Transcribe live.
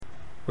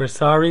We're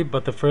sorry,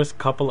 but the first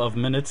couple of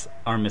minutes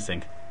are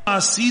missing.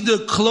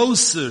 Asida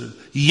closer.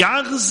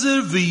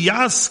 Yachzer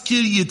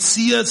v'yaskir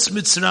yitzias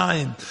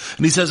Mitzrayim.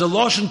 And he says,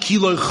 Aloshan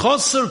kilo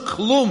choser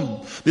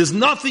klum. There's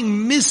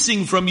nothing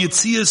missing from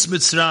Yitzias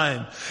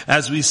Mitzrayim.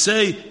 As we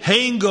say,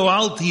 hein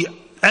goalti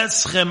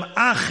eschem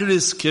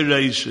achris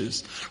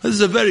kireishes. This is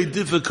a very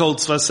difficult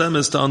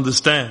Sfasemes to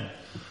understand.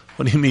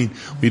 What do you mean?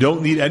 We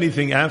don't need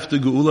anything after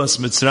Geulas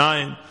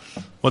Mitzrayim.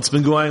 What's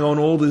been going on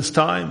all this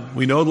time?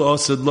 We know all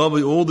the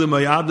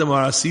mayadim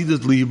are asidas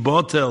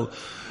libotel.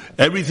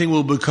 Everything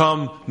will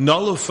become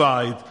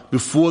nullified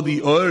before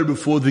the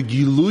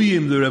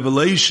Giluyim, the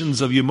revelations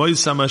of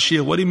Yemois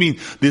HaMashiach. What do you mean?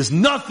 There's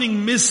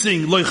nothing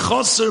missing. Lo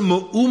choser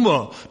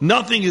me'uma.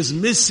 Nothing is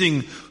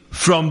missing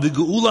from the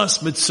Geulas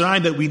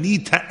Mitzrayim that we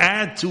need to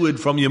add to it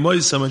from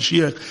Yemois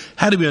HaMashiach.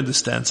 How do we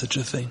understand such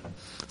a thing?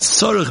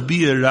 Tzorech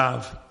bi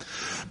Rav.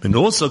 It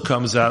also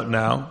comes out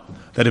now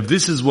that if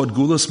this is what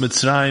Geulas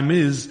Mitzrayim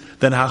is,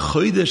 then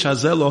HaChodesh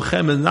Hazeh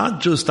Lochem is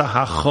not just a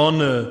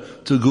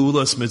hachana to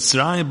Geulas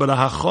Mitzrayim, but a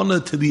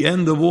hachana to the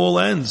end of all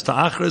ends, to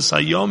Achres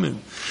Hayomim.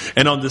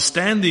 And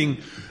understanding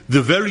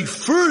the very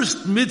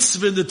first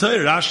mitzvah in the Torah,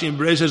 Rashi and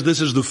Bereishis says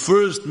this is the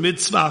first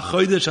mitzvah,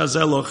 HaChodesh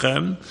Hazeh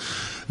Lochem.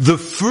 The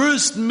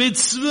first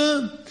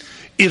mitzvah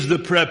is the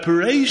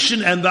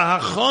preparation and the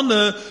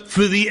hachana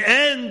for the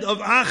end of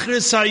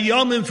Achres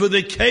Hayomim, for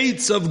the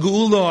Kates of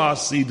Geula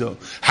Hasido.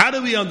 How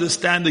do we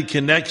understand the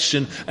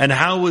connection, and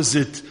how is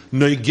it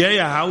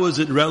noigeya, how is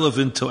it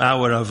relevant to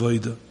our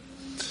avodah?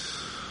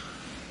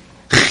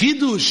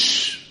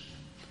 Kiddush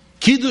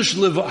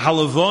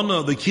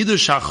halavona, the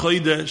Kiddush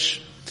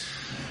HaChodesh,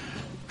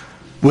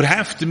 would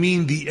have to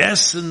mean the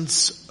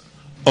essence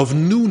of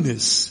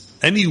newness.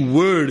 Any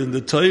word in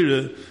the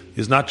Torah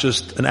is not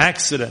just an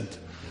accident.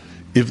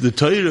 If the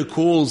Torah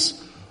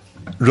calls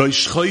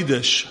Rosh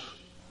Chodesh,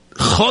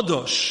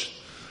 Chodosh,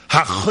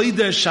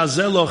 HaChodesh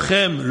Hazeh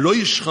Lochem,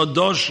 Rosh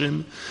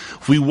Chodoshim,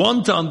 if we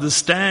want to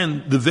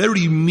understand the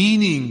very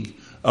meaning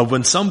of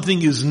when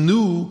something is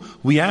new,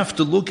 we have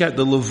to look at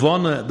the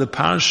Levana, the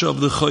Parsha of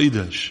the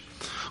Chodesh,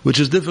 which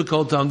is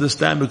difficult to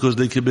understand because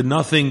there could be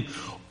nothing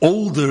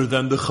older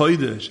than the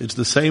Chodesh. It's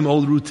the same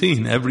old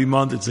routine. Every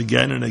month it's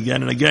again and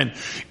again and again.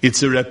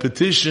 It's a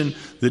repetition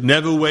that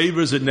never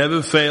wavers, it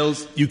never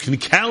fails. You can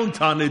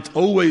count on it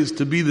always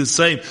to be the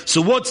same.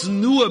 So what's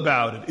new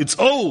about it? It's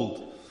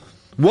old.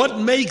 What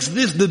makes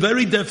this the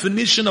very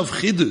definition of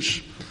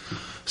Chidush?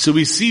 So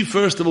we see,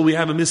 first of all, we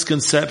have a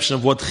misconception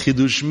of what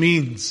Chidush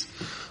means.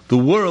 The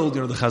world,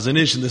 the Chazon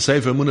Ish and the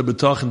Sefer Emunah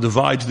B'Tachon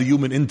divides the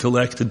human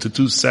intellect into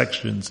two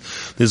sections.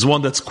 There's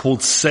one that's called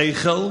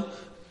Seichel,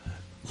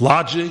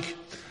 logic,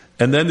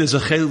 and then there's a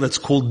chel that's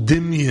called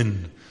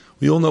dimyan.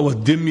 We all know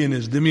what dimyan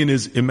is. Dimyan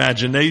is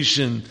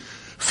imagination,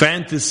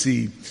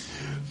 fantasy,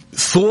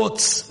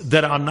 thoughts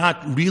that are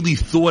not really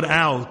thought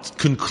out,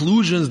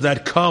 conclusions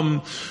that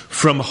come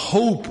from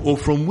hope or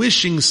from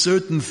wishing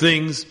certain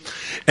things.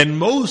 And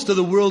most of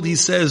the world, he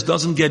says,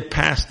 doesn't get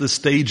past the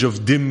stage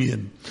of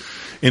dimyan.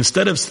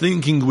 Instead of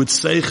thinking with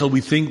seichel, we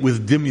think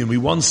with dimyan. We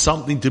want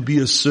something to be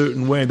a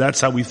certain way.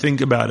 That's how we think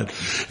about it.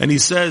 And he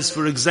says,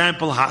 for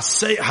example,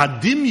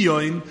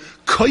 hadimyon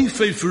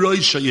koifei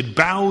froisha. It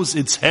bows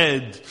its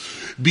head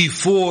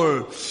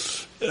before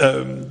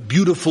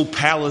beautiful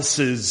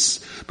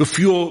palaces,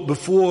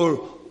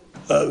 before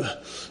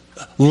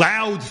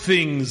loud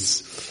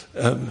things,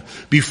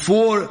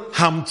 before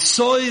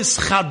hamtsois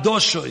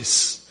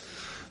chadoshois.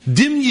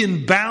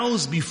 Dimyan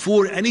bows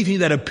before anything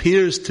that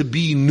appears to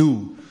be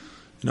new.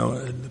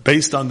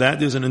 Based on that,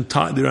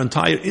 there are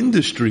entire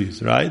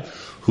industries, right?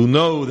 Who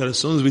know that as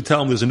soon as we tell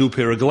them there's a new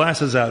pair of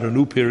glasses out, or a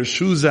new pair of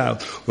shoes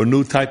out, or a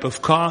new type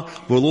of car,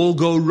 we'll all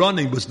go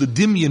running. But the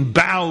dimyan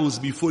bows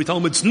before you tell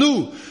them it's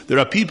new. There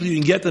are people you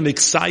can get them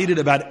excited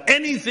about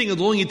anything as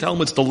long as you tell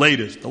them it's the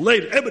latest. The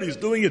latest. Everybody's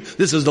doing it.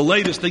 This is the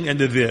latest thing, and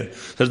they're there.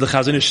 Says the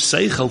Chazon Ish,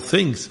 Seichel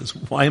thinks,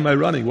 why am I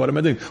running? What am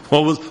I doing?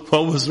 What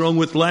was wrong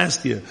with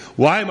last year?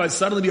 Why am I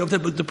suddenly be up there?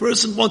 But the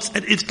person wants,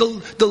 and it's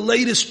the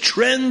latest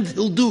trend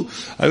he'll do.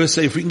 I would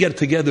say if we can get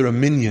together a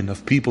minyan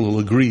of people who'll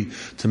agree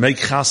to make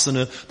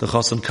chasana, the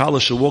Chassan Kala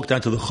should walk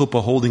down to the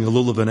chuppah holding a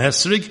lulav and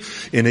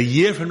esrig. In a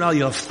year from now,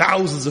 you'll have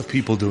thousands of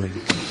people doing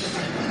it.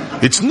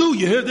 It's new.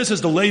 You hear this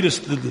is the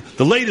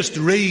latest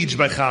rage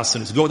by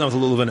Chassanis. Go down with a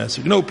lulav and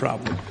esrig. No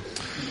problem.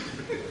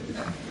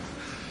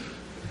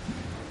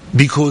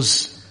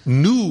 Because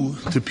new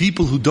to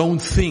people who don't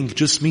think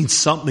just means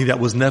something that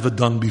was never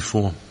done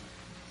before.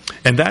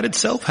 And that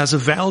itself has a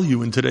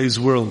value in today's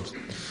world.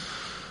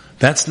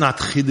 That's not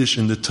Chiddush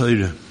in the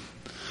Torah.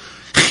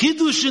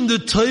 Chiddush in the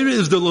Torah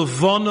is the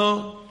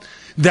Levana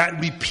that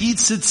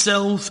repeats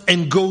itself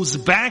and goes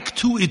back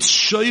to its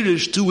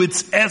shirish, to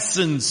its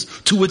essence,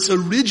 to its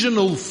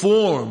original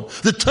form.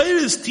 The Torah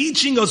is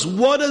teaching us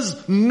what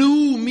does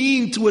new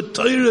mean to a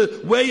Torah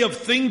way of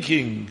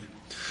thinking.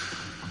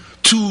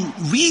 To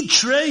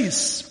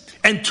retrace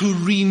and to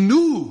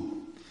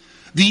renew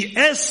the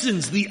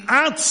essence, the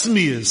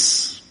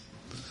atzmius,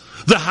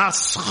 the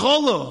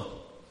haschola,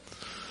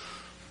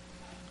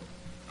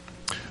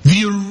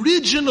 the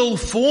original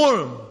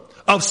form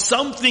of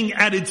something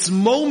at its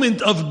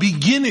moment of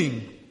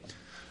beginning.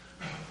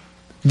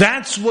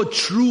 That's what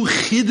true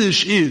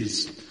Chiddush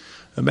is.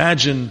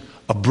 Imagine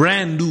a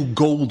brand new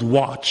gold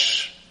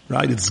watch,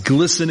 right? It's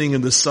glistening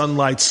in the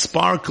sunlight,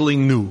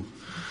 sparkling new.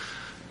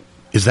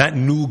 Is that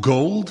new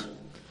gold?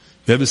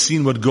 You ever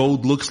seen what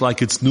gold looks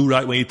like? It's new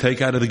right when you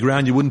take it out of the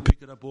ground. You wouldn't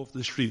pick it up off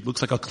the street. It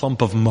looks like a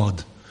clump of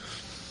mud.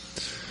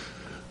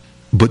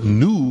 But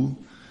new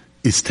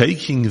is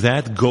taking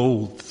that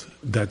gold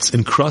that's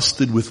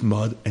encrusted with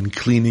mud and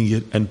cleaning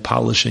it and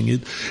polishing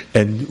it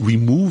and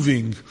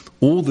removing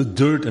all the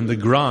dirt and the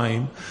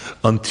grime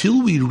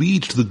until we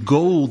reach the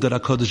gold that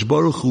HaKadosh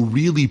Baruch Hu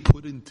really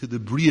put into the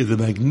Bria, the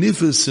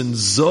magnificent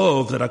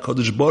Zov that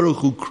HaKadosh Baruch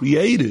Hu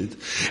created.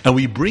 And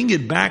we bring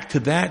it back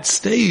to that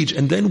stage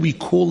and then we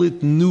call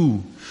it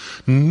new.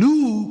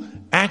 New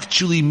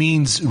actually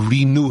means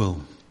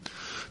renewal.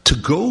 To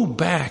go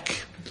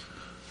back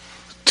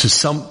to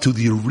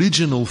the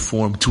original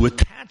form, to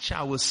attach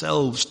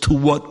ourselves to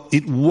what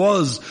it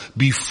was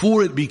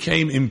before it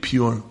became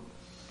impure.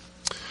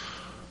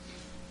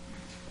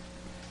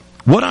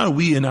 What are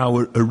we in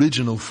our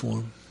original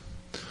form?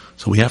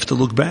 So we have to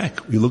look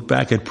back. We look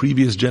back at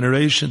previous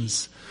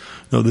generations.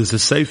 There's a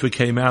sefer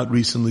came out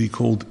recently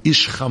called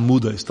Ish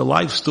Chamuda. It's the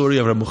life story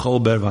of Reb Michal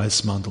Ber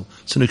Weissmandl.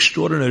 It's an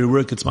extraordinary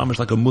work. It's mamish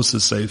like a Musa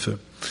sefer.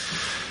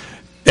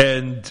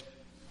 And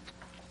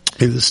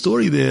there's a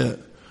story there.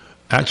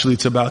 Actually,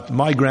 it's about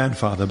my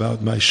grandfather,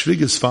 about my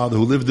Shviga's father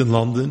who lived in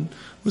London.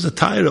 He was a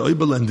Taira,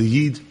 Oibel, and the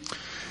Yid.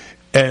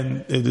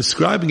 And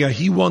describing how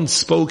he once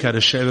spoke at a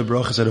Sheva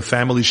Brachas, at a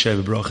family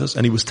Sheva Brachas,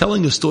 and he was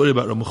telling a story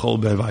about Reb Michal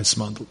Ber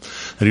Weissmandl.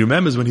 And he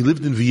remembers when he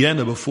lived in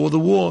Vienna before the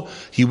war,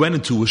 he went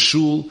into a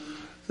shul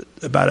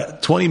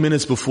about 20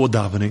 minutes before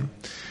davening.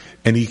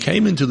 And he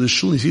came into the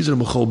shul, he sees Reb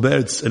Michal Ber,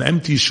 it's an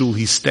empty shul,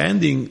 he's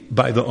standing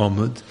by the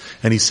Amud,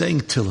 and he's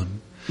saying Tillim.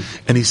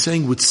 And he's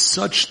saying with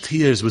such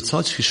tears, with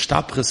such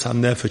hishtapches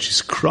hanefesh,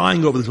 he's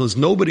crying over this. There's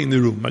nobody in the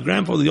room. My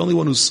grandfather, the only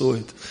one who saw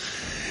it.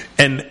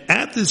 And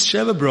at this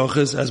Sheva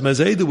Brachas, as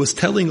Mazeda was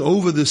telling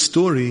over this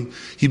story,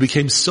 he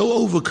became so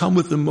overcome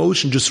with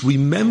emotion, just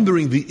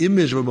remembering the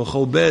image of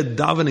Michal Ber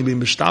davening,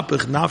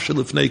 b'mishtapech nafshel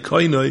lifnei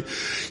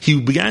koinoi.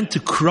 He began to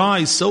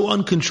cry so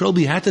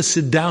uncontrollably, he had to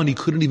sit down, he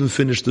couldn't even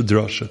finish the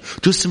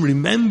drasha. Just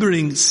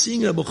remembering,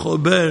 seeing Michal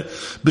Ber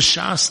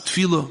b'shas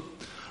tefillah.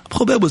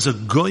 Michal Ber was a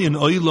goy in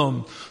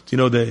oilam.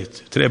 Today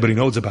everybody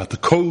knows about the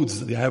codes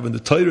that they have in the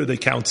Torah. They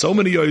count so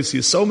many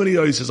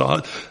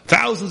oisias,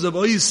 thousands of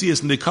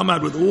oisias, and they come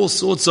out with all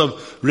sorts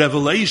of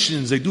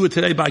revelations. They do it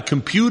today by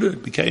computer.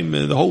 It became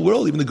the whole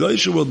world, even the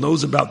Goyish world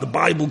knows about the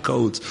Bible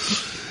codes.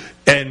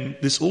 And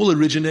this all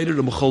originated,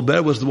 and Michal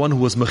Ber was the one who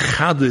was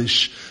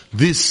mechadish,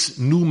 this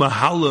new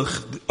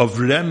mahalach of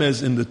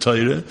remez in the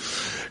Torah.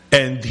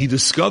 And he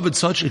discovered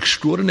such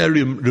extraordinary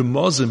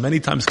remazim,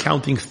 many times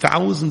counting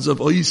thousands of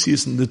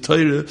oisias in the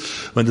Torah.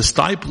 When the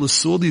disciples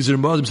saw these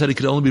remazim, said it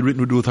could only be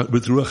written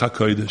with Ruach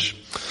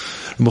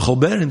HaKodesh. Michal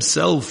Ber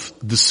himself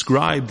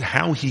described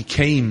how he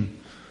came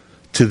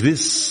to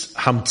this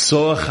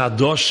Hamtzoah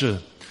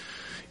Chadosha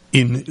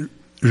in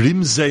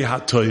Rimzei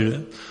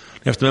HaTorah.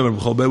 You have to remember,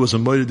 Michal Ber was a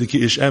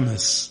Moedeki Ish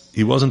Emes.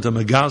 He wasn't a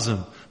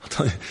Megazim.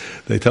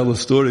 They tell a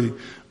story.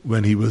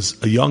 When he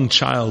was a young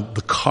child,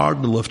 the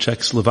Cardinal of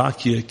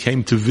Czechoslovakia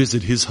came to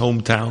visit his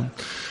hometown.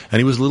 And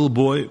he was a little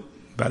boy,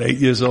 about 8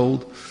 years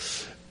old.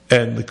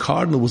 And the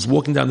Cardinal was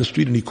walking down the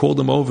street and he called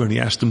him over and he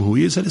asked him who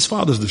he is. He said, his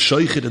father's the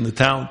Shochet in the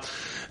town.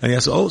 And he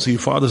asked, so your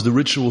father's the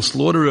ritual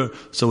slaughterer.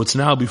 So it's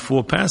now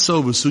before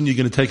Passover. Soon you're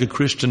going to take a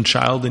Christian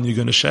child and you're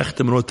going to shecht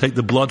him and we'll take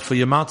the blood for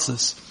your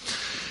matzahs.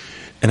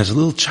 And as a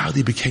little child,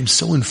 he became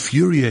so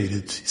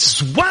infuriated. He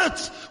says,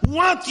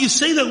 what? You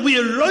say that we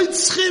are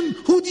Reitzchim?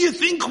 Who do you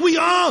think we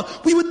are?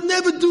 We would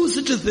never do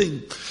such a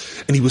thing.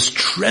 And he was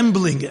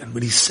trembling. And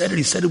when he said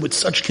it with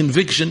such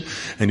conviction.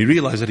 And he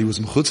realized that he was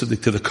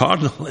mechutzadik to the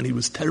Cardinal. And he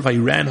was terrified. He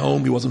ran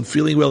home. He wasn't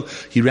feeling well.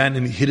 He ran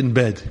and he hid in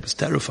bed. He was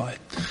terrified.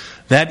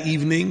 That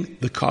evening,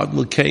 the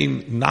Cardinal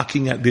came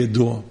knocking at their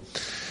door.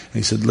 And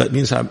he said, that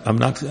means I'm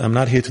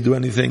not here to do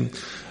anything.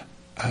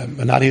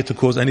 I'm not here to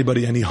cause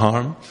anybody any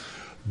harm.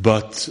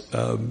 But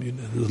the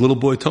little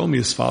boy told me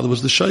his father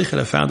was the Shochet.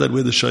 I found out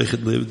where the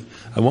Shochet lived.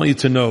 I want you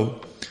to know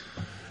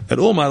that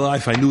all my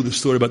life I knew the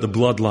story about the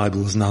blood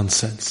libel is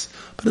nonsense.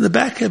 But in the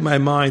back of my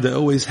mind I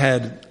always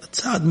had,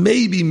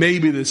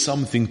 maybe there's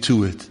something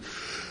to it.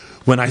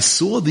 When I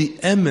saw the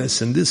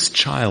emes in this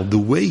child, the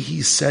way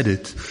he said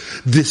it,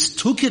 this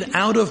took it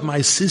out of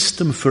my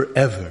system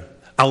forever.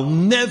 I'll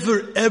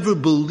never ever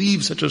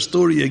believe such a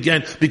story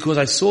again because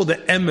I saw the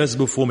emes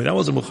before me. That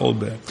was a Michal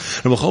Ber.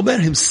 And Michal Ber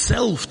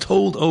himself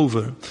told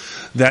over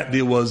that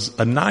there was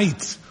a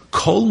night,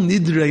 Kol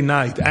Nidrei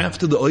night,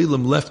 after the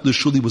Olam left the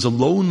shul, he was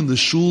alone in the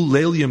shul,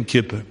 Leil Yom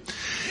Kippur.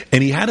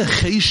 And he had a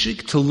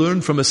cheshik to learn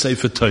from a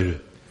Sefer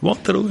Torah.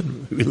 What to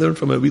learn? We learn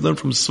from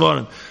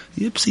Svarim.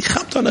 He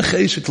chapped on a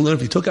cheshik to learn.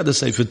 He took out the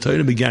Sefer Torah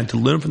and began to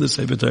learn from the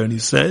Sefer Torah. And he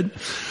said,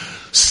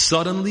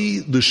 suddenly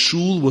the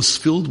shul was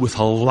filled with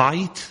a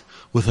light,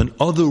 with an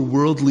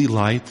otherworldly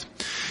light,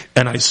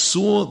 And I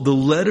saw the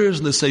letters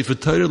in the Sefer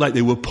Torah like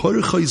they were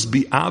parchos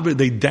bi'aver.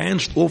 They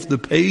danced off the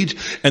page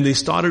and they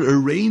started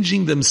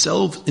arranging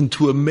themselves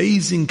into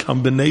amazing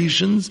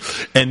combinations.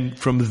 And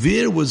from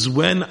there was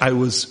when I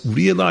was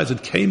realized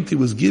it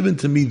was given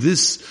to me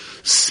this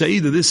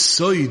Seder, this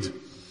Soid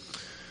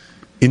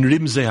in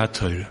Rimzei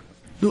HaTorah.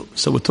 No,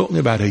 so we're talking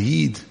about a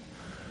Yid,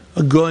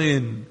 a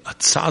Goyen, a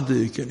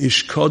Tzaddik, an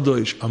Ish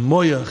Kodosh, a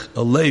Moyach,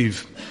 a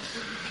Lev.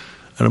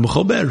 And a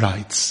Mechober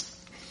writes,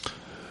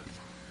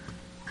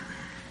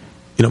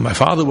 my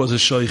father was a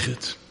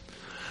shoichet.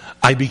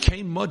 I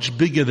became much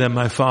bigger than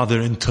my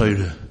father in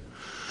Torah.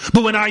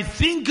 But when I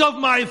think of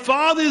my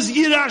father's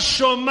Yiras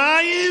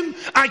Shomayim,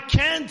 I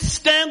can't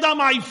stand on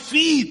my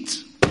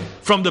feet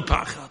from the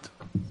pachad.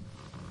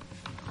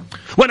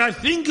 When I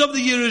think of the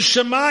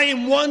Yiras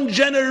Shomayim, one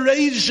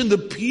generation, the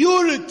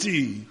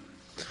purity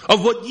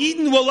of what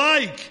Yidden were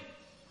like.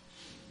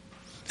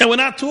 And we're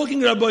not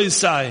talking, Rabbi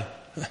Yisai,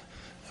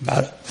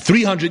 about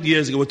 300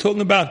 years ago. We're talking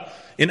about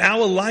in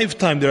our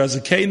lifetime, there are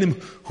Zakenim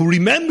who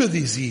remember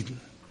these Eden.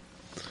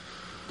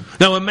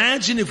 Now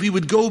imagine if we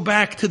would go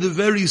back to the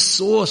very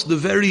source, the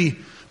very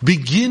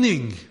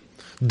beginning,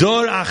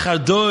 Dor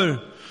Achar Dor.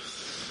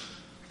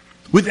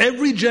 With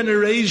every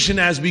generation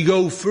as we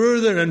go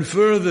further and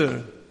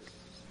further,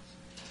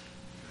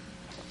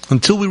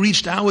 until we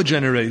reached our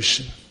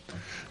generation,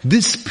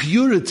 this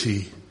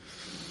purity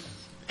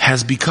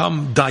has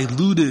become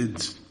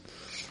diluted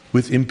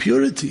with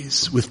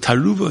impurities, with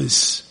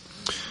taruvos.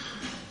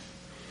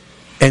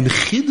 And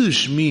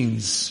Chiddush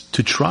means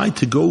to try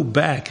to go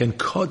back and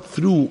cut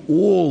through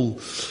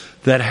all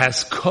that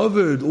has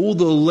covered, all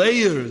the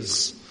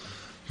layers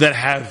that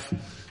have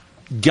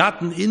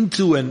gotten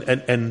into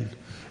and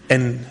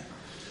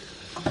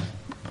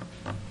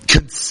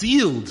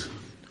concealed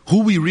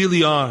who we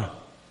really are.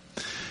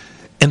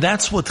 And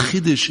that's what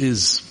Chiddush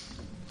is.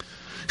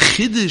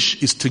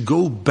 Chiddush is to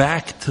go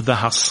back to the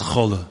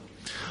Haschola.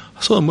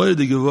 So I'm worried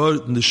in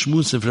the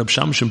Shmuz of Rab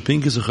Shamshon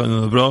Pincus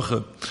and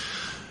Bracha.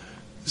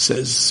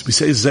 Says, we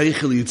say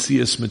Zeichel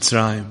Yitzias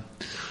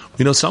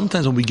Mitzrayim.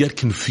 Sometimes when we get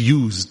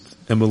confused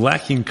and we're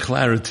lacking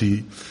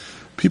clarity,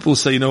 people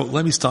say,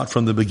 let me start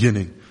from the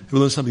beginning. If we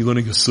learn something,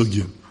 learning a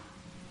sugya.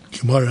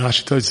 Gemara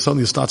Rashi tells you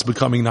something starts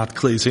becoming not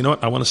clear. You say,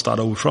 I want to start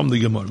over from the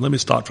Gemara. Let me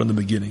start from the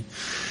beginning.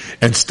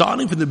 And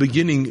starting from the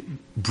beginning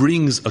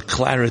brings a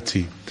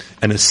clarity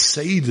and a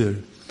seder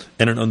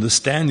and an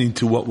understanding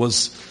to what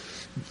was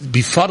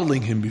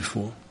befuddling him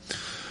before.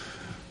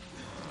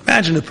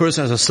 Imagine a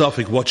person has a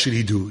suffix, what should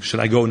he do? Should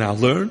I go now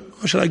learn,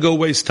 or should I go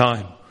waste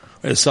time?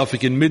 A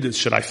suffix in midas,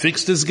 should I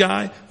fix this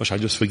guy, or should I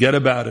just forget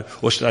about it?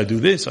 Or should I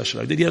do this, or should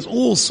I do that? He has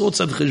all sorts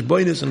of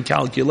cheshbonis and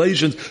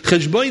calculations,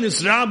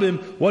 cheshbonis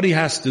rabim, what he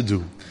has to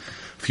do.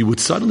 If he would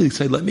suddenly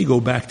say, let me go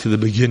back to the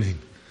beginning,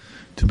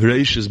 to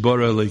Bereishis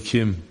bara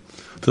Elokim,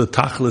 to the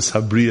Tachlis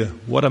Habriya,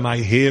 what am I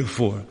here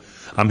for?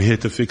 I'm here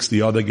to fix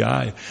the other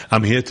guy.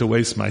 I'm here to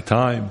waste my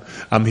time.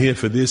 I'm here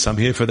for this. I'm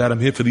here for that. I'm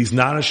here for these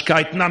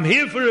narishkeit. And I'm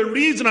here for a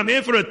reason. I'm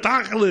here for a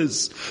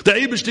tachlis. The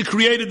Eibishter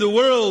created the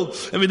world.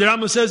 I mean, the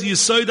Rambam says,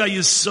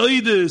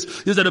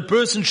 Yisoidis, is that a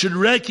person should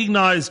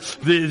recognize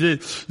the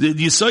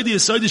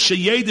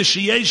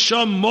Sheyeh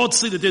Sham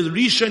Motzi, that there's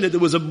Rishon, that there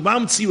was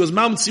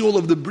Mamtzi all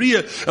of the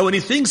Bria. And when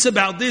he thinks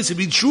about this, if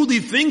he truly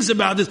thinks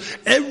about this,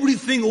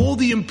 everything, all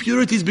the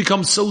impurities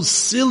become so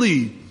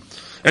silly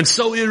and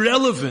so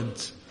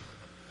irrelevant.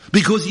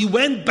 Because he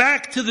went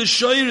back to the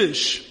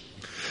Shoirish.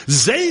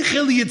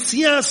 Zeichel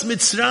Yitzias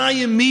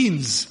Mitzrayim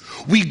means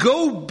we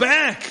go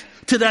back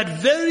to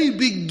that very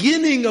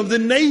beginning of the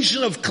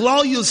nation of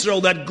Klal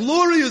Yisrael, that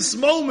glorious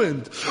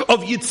moment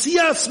of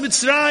Yitzias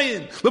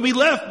Mitzrayim, when we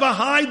left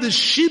behind the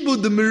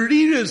Shibud, the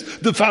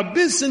Meriras, the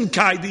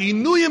Fabisinkai, the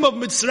Inuyim of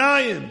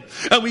Mitzrayim,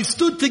 and we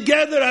stood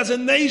together as a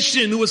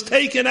nation who was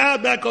taken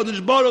out by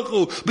Kodesh Baruch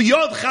Hu,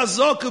 B'yod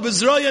Chazaka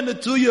B'Zroya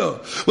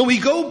Netuya. When we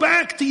go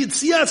back to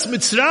Yitzias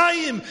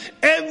Mitzrayim,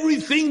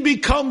 everything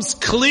becomes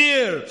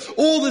clear.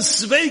 All the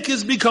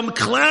sveikas become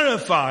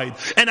clarified,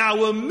 and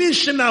our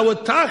mission, our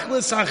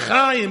tachlis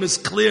achayim is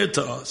clear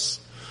to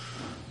us.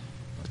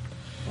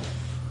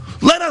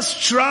 Let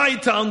us try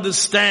to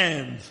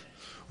understand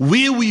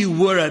where we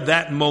were at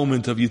that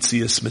moment of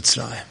Yitzias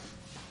Mitzrayim.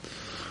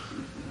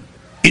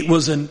 It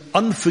was an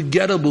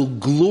unforgettable,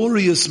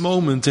 glorious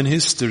moment in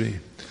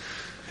history.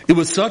 It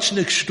was such an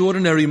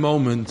extraordinary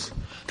moment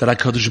that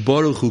HaKadosh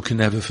Baruch Hu can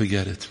never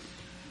forget it.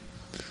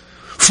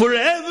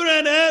 Forever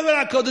and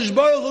ever, HaKadosh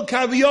Baruch Hu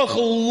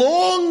Kaviyachol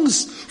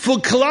longs for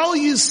Klal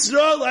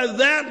Yisrael at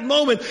that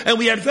moment. And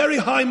we had very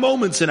high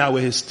moments in our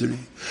history.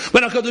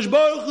 When HaKadosh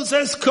Baruch Hu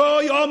says,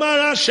 Koi Omar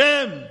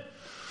Hashem,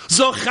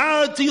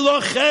 Zocharti lo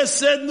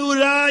chesed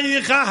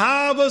nurayich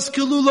ahavas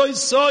kilu lo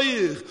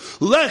yisoyich,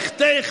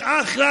 lechtech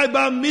achrei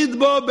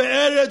bamidbo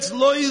be'eretz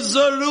lo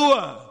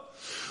yizorua.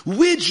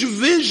 Which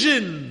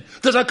vision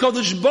does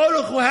HaKadosh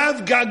Baruch Hu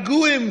have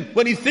gaguim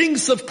when he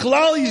thinks of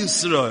Klal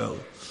Yisrael?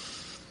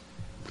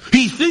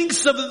 He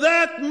thinks of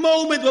that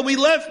moment when we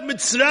left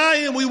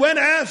Mitzrayim, we went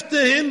after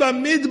him by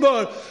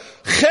Midbar.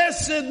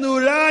 Chesed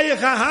nurayach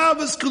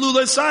hahavas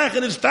kululesayach,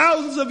 and it's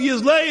thousands of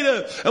years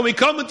later, and we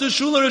come into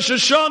Shul Rosh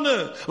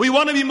Hashanah, we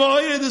want to be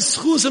mo'ir the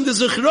schus and the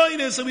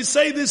zechroinus, and we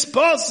say this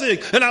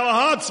pasuk, and our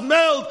hearts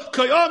melt,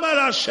 Koyomar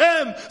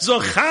Hashem,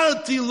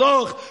 zocharti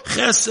loch,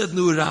 chesed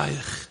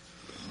nurayach.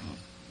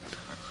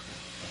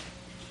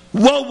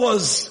 What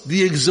was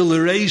the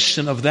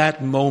exhilaration of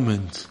that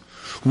moment?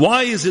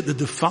 Why is it the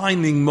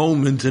defining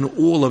moment in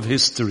all of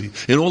history,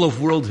 in all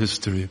of world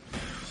history?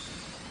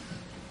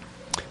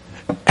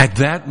 At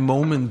that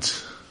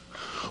moment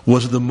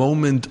was the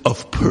moment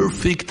of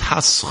perfect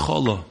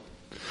haschala.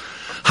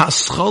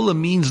 Haschala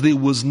means there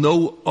was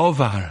no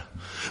avar.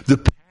 The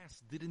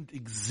past didn't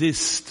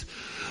exist.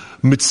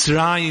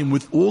 Mitzrayim,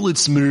 with all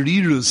its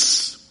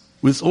merirus,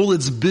 with all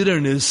its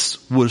bitterness,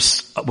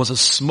 was a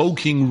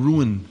smoking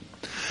ruin.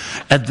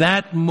 At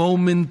that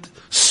moment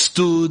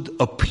stood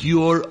a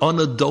pure,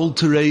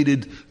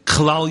 unadulterated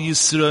Klal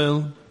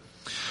Yisrael.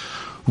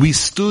 We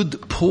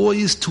stood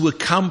poised to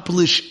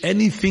accomplish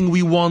anything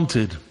we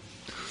wanted.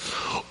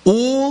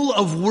 All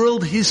of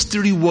world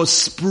history was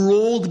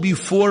sprawled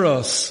before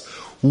us,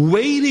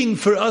 waiting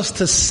for us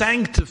to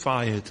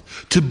sanctify it,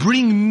 to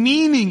bring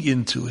meaning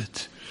into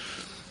it.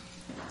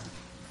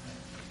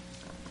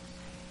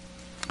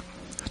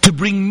 To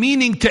bring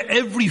meaning to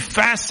every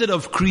facet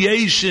of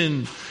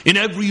creation, in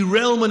every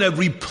realm and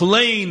every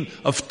plane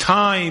of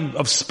time,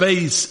 of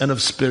space, and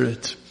of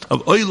spirit,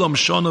 of Olam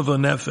Shana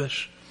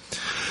v'Nefesh.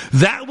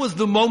 That was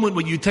the moment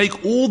when you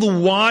take all the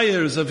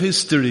wires of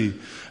history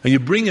and you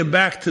bring it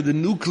back to the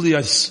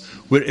nucleus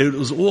where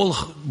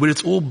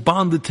it's all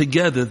bonded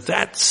together.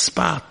 That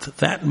spot,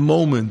 that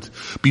moment,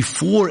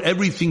 before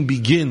everything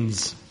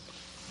begins,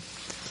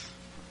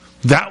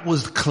 that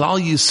was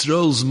Klal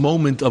Yisrael's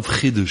moment of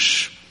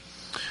Chidush.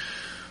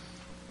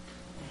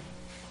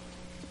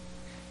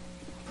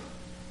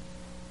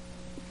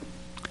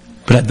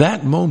 But at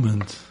that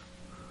moment,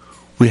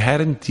 we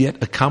hadn't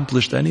yet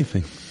accomplished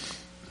anything.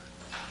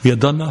 We had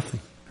done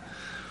nothing.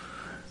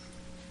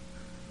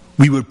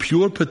 We were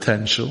pure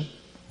potential.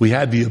 We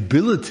had the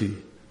ability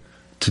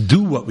to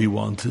do what we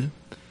wanted.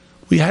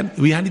 We hadn't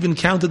even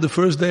counted the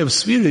first day of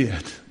Sfira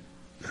yet.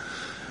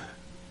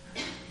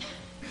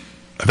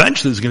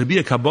 Eventually there's going to be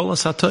a Kabbalah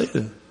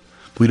Satayra.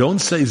 We don't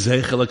say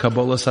Zeichel a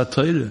Kabbalah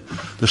Satayra.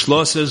 The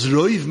Shloah says,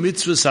 Roiv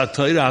mitzvah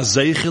Satayra a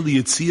Zeichel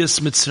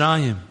Yetzias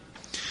Mitzrayim.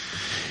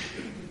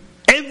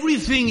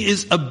 Everything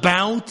is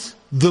about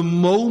the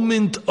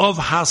moment of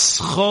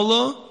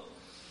Haschala,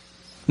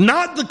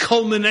 not the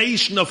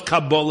culmination of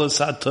Kabbalah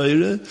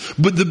Satayra,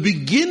 but the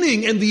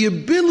beginning and the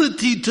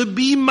ability to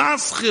be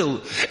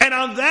Maschil. And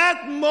on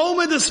that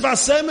moment, the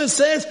Sfasema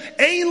says,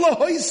 Ein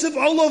lahoisiv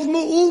olav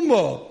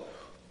me'uma.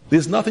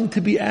 There's nothing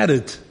to be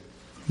added.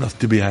 Nothing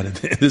to be added.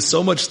 There's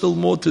so much still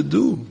more to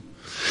do.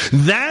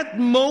 That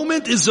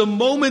moment is a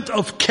moment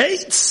of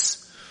Kates.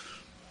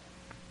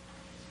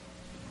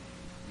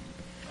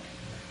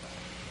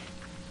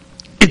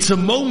 It's a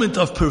moment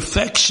of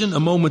perfection, a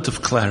moment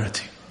of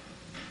clarity.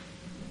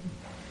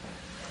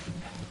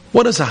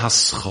 What is a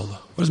haschala?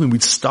 What does it mean we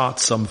start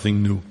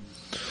something new?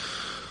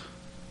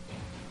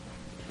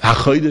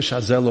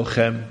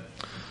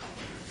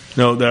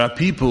 No, there are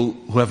people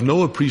who have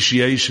no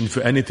appreciation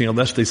for anything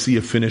unless they see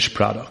a finished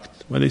product.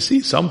 When they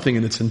see something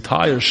in its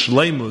entire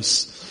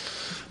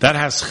shleimus, that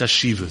has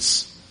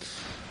chashivas.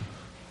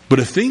 But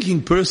a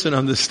thinking person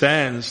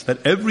understands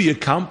that every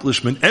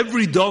accomplishment,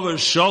 every dover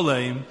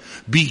shalem,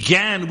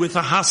 began with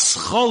a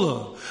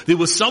haschala. There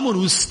was someone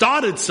who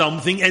started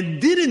something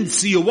and didn't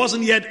see or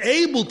wasn't yet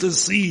able to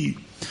see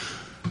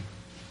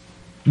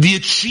the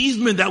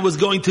achievement that was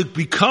going to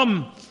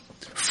become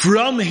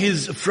from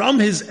his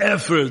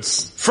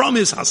efforts, from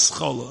his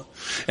haschala.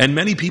 And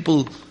many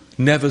people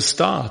never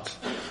start.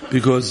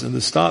 Because in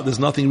the start, there's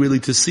nothing really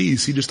to see. You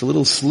see just a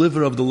little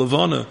sliver of the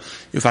Levana.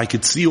 If I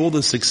could see all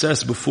the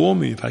success before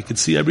me, if I could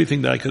see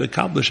everything that I could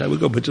accomplish, I would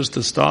go. But just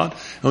to start,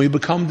 and we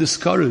become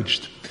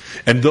discouraged.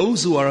 And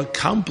those who are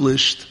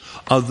accomplished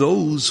are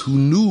those who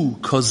knew,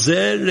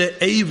 Kozer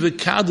Re'eh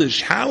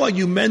Kaddish. How are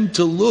you meant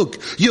to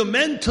look? You're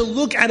meant to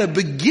look at a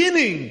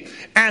beginning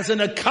as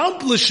an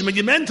accomplishment.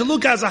 You're meant to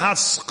look as a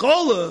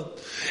haskalah,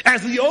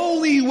 as the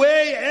only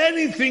way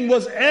anything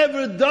was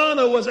ever done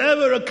or was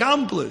ever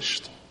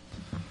accomplished.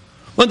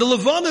 When the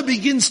Levana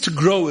begins to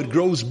grow, it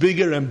grows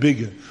bigger and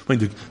bigger. When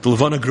the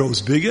Levana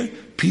grows bigger,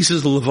 pieces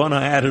of the Levana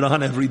are added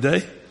on every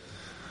day.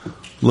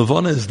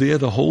 Levana is there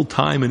the whole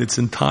time in its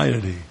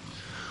entirety.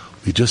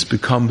 It just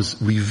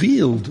becomes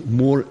revealed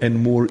more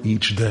and more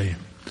each day.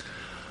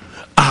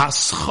 A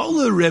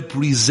haschala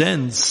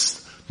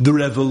represents the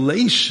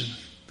revelation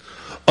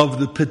of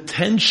the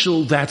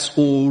potential that's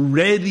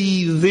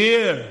already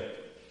there.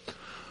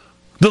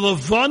 The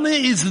Levana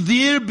is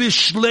there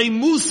b'shlei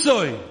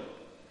musoi.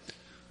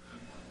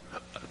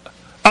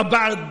 A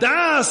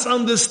Bardas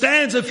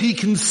understands if he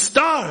can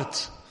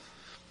start,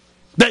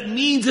 that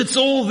means it's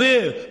all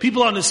there.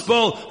 People on the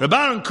spol,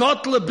 Rabban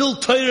Kotler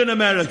built Torah in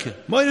America.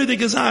 Moira de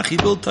Gazach, he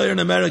built Torah in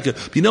America.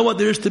 But you know what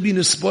there is to be in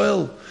the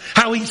spoil?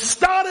 How he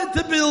started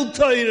to build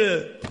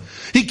Torah.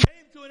 He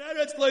came to an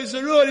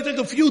He took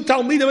a few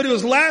Talmidim and he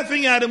was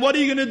laughing at him. What are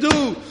you going to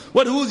do?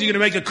 Who's you going to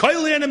make a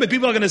koil in him and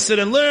people are going to sit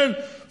and learn?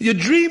 You're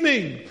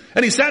dreaming.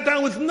 And he sat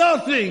down with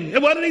nothing.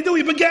 And what did he do?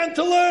 He began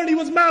to learn. He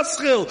was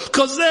maschil.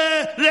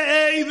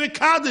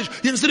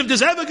 He said, if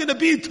there's ever going to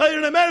be Torah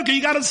in America,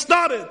 you got to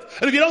start it.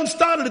 And if you don't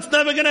start it, it's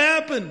never going to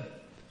happen.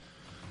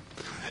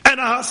 And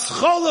a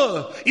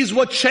haschola is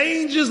what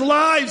changes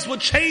lives, what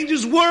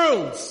changes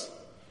worlds.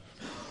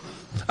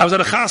 I was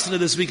at a chasana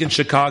this week in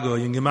Chicago. A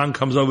young man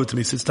comes over to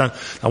me, sits down.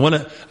 I want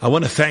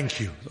to thank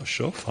you. Oh,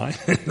 sure, fine.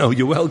 No,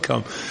 you're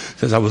welcome. He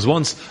says, I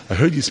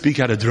heard you speak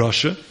at a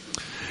drasha,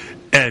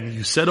 and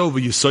you said over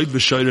Yesod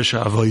v'Shayresh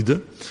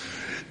Ha'avodah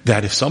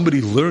that if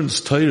somebody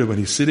learns Torah when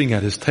he's sitting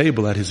at his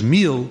table, at his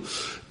meal,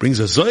 brings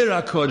a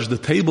Zohar HaKodesh, the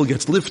table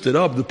gets lifted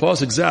up, the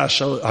pasuk zeh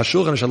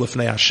HaShulchan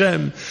Shalofnei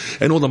Hashem,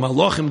 and all the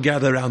malachim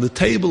gather around the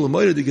table,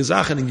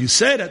 and you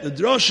said at the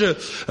drasha,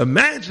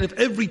 imagine if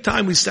every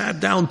time we sat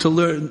down to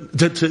learn,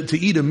 to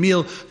eat a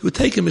meal, you would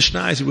take a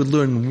Mishnah, you would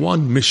learn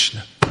one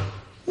Mishnah.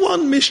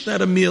 One Mishnah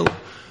at a meal.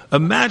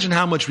 Imagine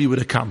how much we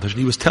would accomplish. And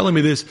he was telling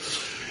me this,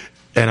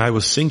 and I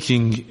was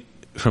thinking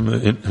from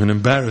an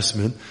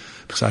embarrassment,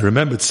 because I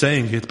remembered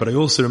saying it, but I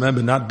also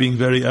remember not being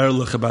very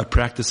ehrlich about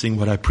practicing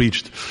what I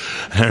preached.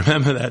 And I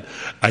remember that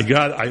I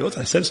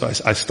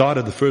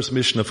started the first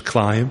mission of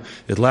Klein.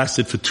 It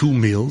lasted for 2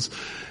 meals.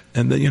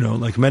 And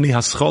then, like many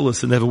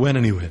hascholas, it never went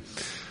anywhere.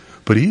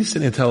 But he's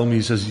sitting there telling me,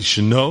 he says, you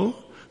should know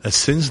that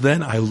since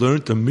then I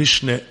learned the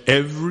Mishnah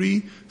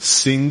every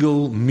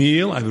single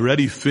meal. I've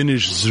already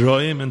finished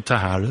Zroim and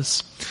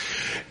Taharis.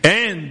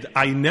 And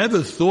I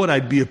never thought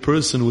I'd be a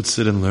person who would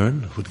sit and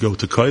learn, who would go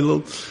to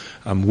Koilel.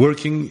 I'm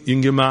working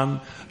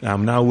Ingeman.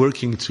 I'm now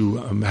working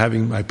I'm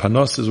having my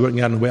panos working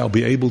out in a way I'll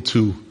be able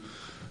to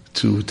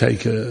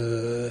take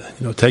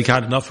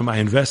out enough of my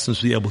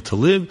investments to be able to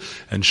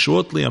live. And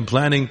shortly I'm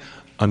planning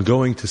on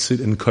going to sit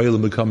in Koil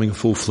and becoming a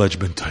full-fledged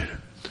Ben Torah.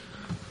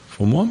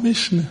 From one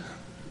Mishnah.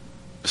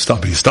 He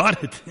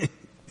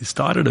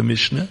started a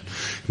Mishnah,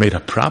 made a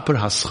proper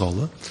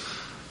haschola.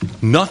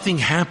 Nothing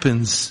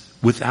happens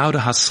without a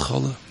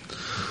haschola.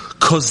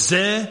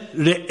 Kozeh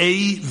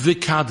re'ei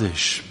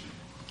v'kadesh.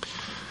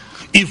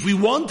 If we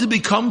want to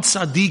become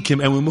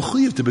tzaddikim, and we're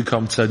mechuyev to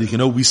become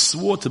tzaddikim, we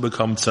swore to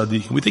become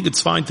tzaddikim, we think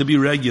it's fine to be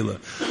regular.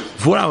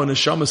 Before our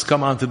neshamas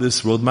come onto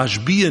this world,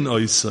 mashbiyan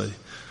oisai,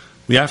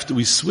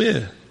 we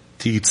swear,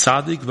 ti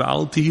tzaddik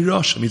v'al ti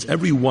rosh. It means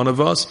every one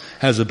of us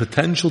has a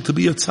potential to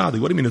be a tzaddik.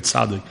 What do you mean a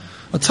tzaddik?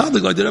 A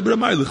tzaddik like the Rebbe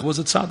Ramaylich was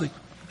a tzaddik.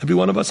 Every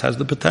one of us has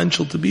the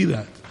potential to be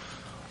that.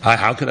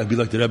 How could I be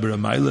like the Rebbe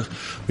Ramaylich?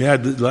 We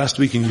had last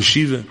week in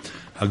yeshiva,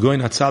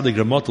 Hagoyin HaTzadik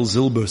Ramotel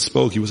Zilber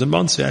spoke. He was in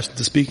Monsey asked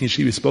to speak in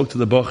Yeshiva. He spoke to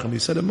the Bacham. He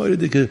said, a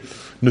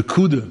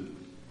nekuda. He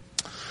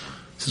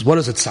says, what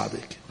is a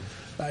tzaddik?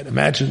 Right?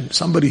 Imagine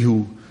somebody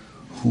who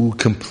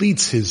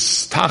completes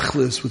his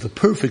tachlis with a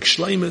perfect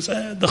shleimus,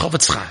 the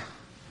Chofetz Chaim.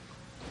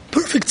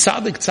 Perfect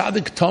tzaddik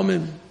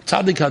tomim,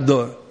 tzaddik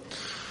hador.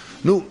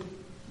 No,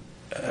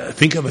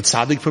 think of a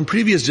tzaddik from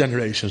previous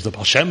generations, the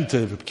Baal Shem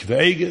Tov,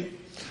 Kivege.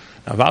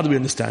 Now, how do we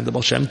understand the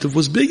Baal Shem Tov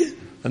was bigger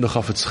than the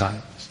Chofetz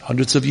Chaim?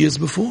 Hundreds of years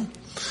before.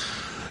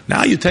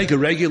 Now you take a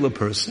regular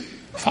person,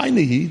 find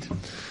a Yid,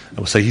 and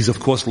we'll say he's of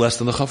course less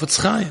than the Chofetz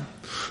Chaim.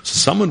 So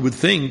someone would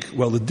think,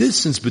 well, the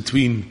distance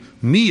between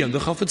me and the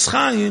Chofetz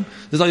Chaim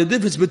is like the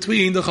difference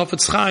between the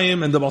Chofetz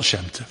Chaim and the Baal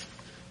Shem Tov.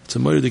 It's a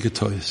Moedik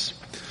Toyes.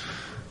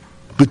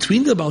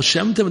 Between the Baal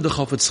Shem Tov and the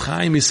Chofetz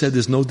Chaim, he said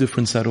there's no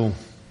difference at all.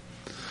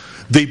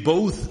 They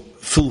both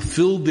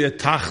fulfilled their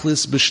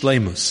tachlis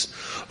b'shleimus.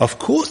 Of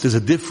course, there's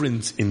a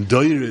difference in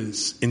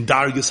doiras, in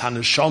dargas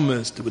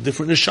hanashamas. There were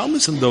different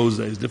neshamas in those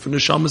days, different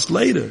neshamas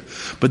later.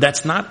 But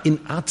that's not in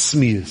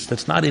atzmius.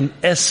 That's not in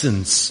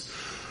essence.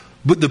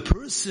 But the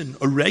person,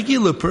 a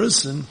regular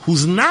person,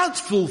 who's not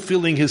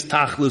fulfilling his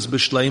tachlis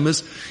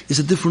b'shleimus, is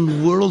a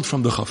different world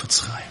from the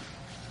Chofetz Chaim.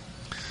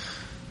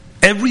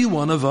 Every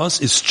one of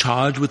us is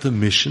charged with a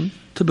mission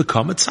to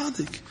become a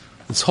tzaddik.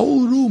 This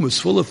whole room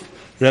is full of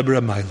Rebbe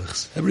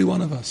Ramaylichs. Every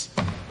one of us.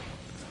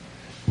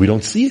 We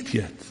don't see it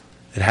yet.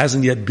 It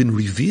hasn't yet been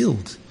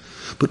revealed.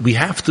 But we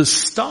have to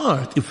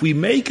start. If we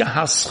make a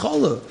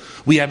haschola,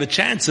 we have a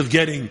chance of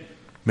getting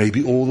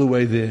maybe all the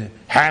way there,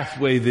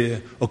 halfway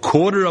there, a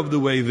quarter of the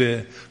way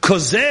there.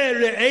 But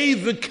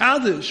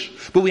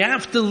we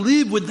have to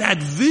live with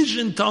that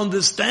vision to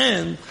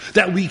understand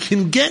that we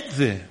can get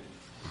there.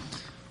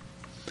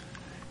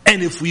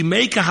 And if we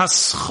make a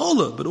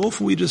haschola, but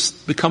often we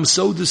just become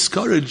so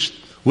discouraged,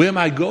 where am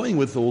I going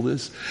with all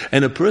this?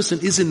 And a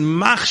person isn't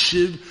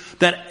machshiv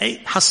that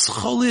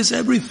haschola is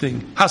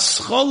everything.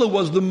 Haschola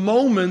was the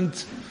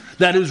moment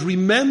that is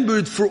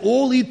remembered for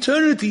all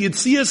eternity.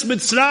 Yetzias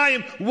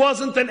Mitzrayim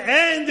wasn't an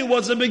end, it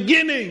was a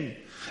beginning.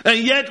 And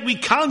yet we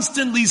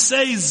constantly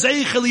say,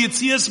 Zeichel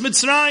Yetzias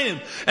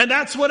Mitzrayim. And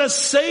that's what a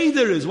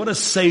Seder is. What does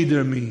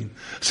Seder mean?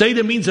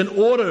 Seder means an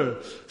order.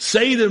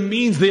 Seder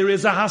means there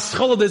is a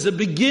haschola, there's a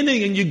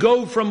beginning, and you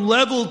go from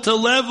level to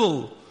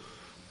level.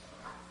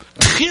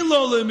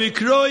 Chilol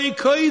mikroi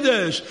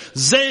kodesh,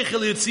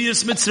 Zeichel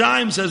Yetzias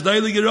Mitzrayim, says the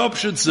Heilige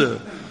Ropshitzer.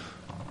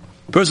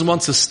 A person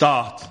wants to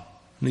start.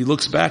 And he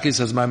looks back, he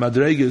says, my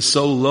madrega is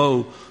so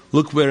low.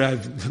 Look where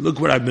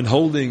I've been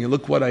holding, and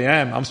look what I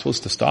am. I'm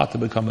supposed to start to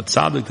become a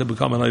tzaddik, to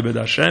become an Ibed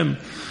Hashem.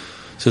 He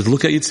says,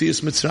 look at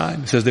Yitzias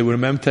Mitzrayim. He says, they were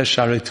Memtesh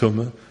Sharei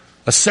Tumah.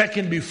 A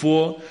second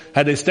before,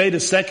 had they stayed a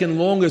second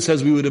longer, it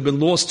says we would have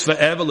been lost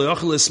forever. We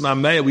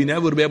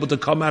never would be able to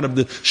come out of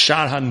the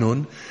Shar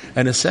Hanun.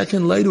 And a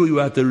second later, we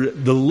were at the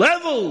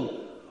level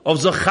of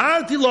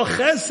Zacharti lo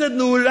chesed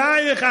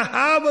nu'urayich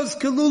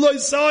ahavas keluloi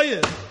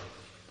soyer.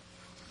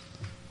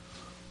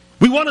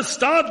 We want to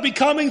start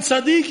becoming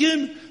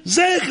tzaddikim.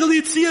 Zechel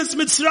Yitzias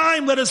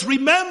Mitzrayim. Let us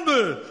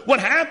remember what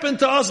happened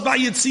to us by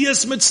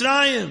Yitzias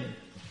Mitzrayim.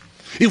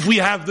 If we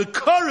have the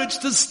courage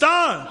to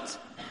start,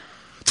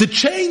 to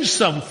change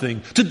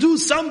something, to do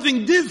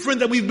something different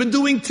than we've been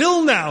doing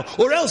till now,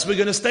 or else we're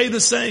going to stay the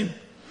same.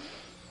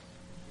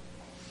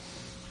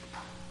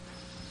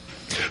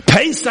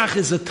 Pesach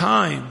is a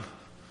time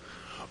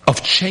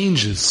of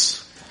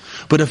changes,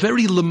 but a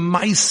very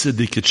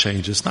lemaisedic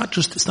change. It's not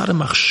a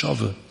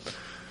machshava.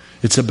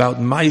 It's about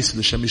mais.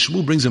 The Shem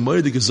Yishmu brings a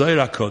moedik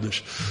Zohar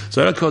HaKodesh.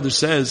 Zohar HaKodesh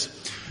says,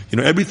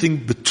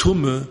 everything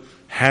betumah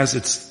has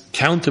its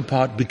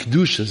counterpart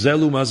b'kedusha.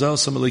 Zelu mazal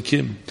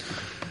samalekim.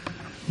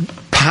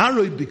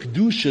 Paroi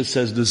b'kedusha,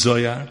 says the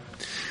Zohar,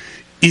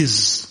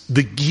 is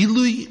the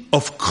gilui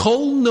of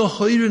kol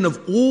nehoirin,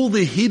 of all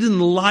the hidden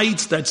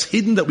lights that's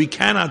hidden that we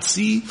cannot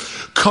see,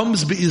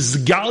 comes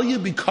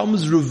be'izgalya,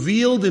 becomes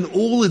revealed in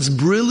all its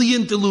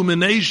brilliant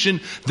illumination.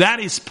 That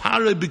is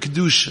paroi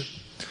b'kedusha.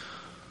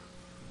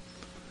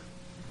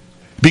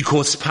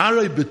 Because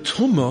paroi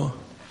b'tumah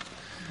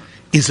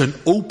is an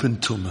open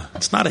tumah.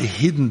 It's not a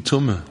hidden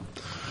tumah.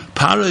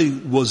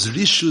 Paroi was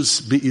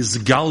rishus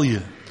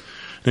be'izgalya.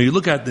 Now you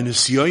look at the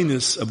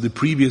nisyonis of the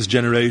previous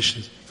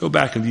generations. Go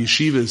back in the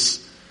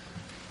yeshivas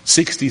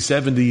 60,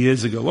 70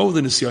 years ago. What were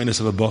the nisyonis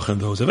of a boch and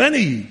those? Of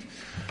any?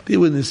 They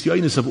were the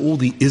nisyonis of all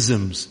the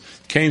isms.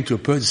 Came to a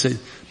person and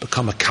said,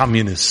 become a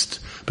communist,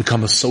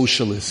 become a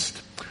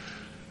socialist.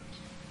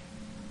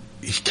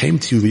 He came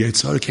to you, the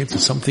Yetzirah came to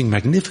something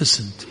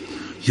magnificent.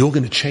 You're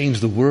going to change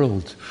the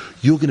world.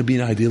 You're going to be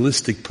an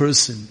idealistic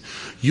person.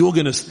 You're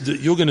going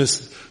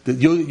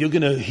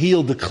to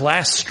heal the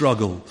class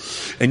struggle,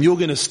 and you're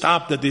going to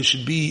stop that there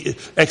should be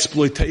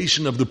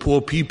exploitation of the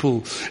poor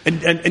people.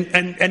 And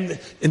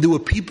there were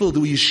people,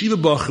 there were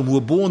yeshiva bachim who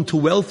were born to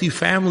wealthy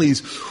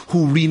families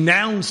who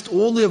renounced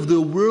all of their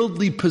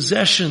worldly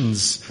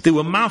possessions. They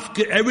were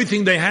mafka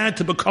everything they had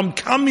to become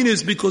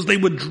communists because they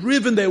were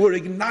driven, they were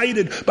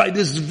ignited by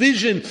this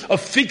vision of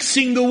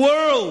fixing the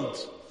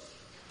world.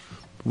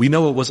 We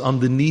know it was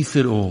underneath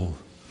it all.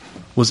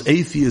 Was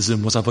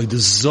atheism, was avodah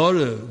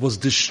zarah, was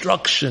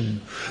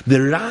destruction.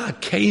 The Ra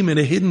came in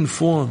a hidden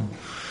form.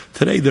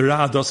 Today the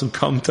Ra doesn't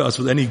come to us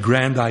with any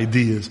grand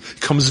ideas.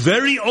 It comes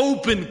very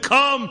open.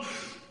 Come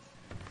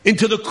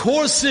into the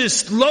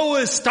coarsest,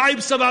 lowest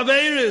types of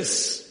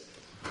averis.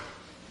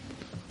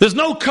 There's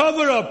no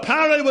cover up.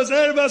 Paroi was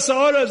erva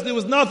sa'oras. There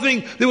was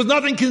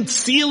nothing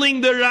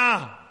concealing the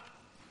Ra.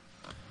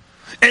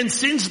 And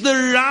since the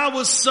Ra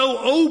was so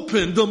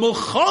open, the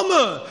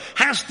Mulchama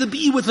has to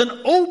be with an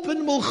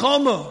open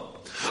Mulchama.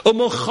 A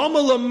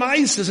Mulchama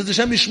l'maisa, as the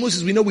Shem Yishmu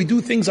says, we know we do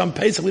things on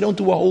Pesach, we don't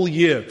do a whole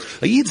year.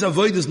 A Yid's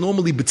avoid is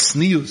normally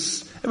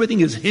b'tznius.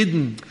 Everything is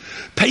hidden.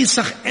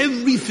 Pesach,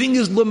 everything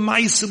is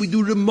l'maisa. We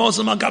do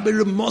remozim, agabe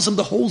remozim.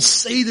 The whole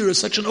Seder is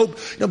such an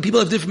open, people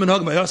have different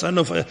minhagim. I don't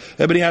know if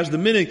everybody has the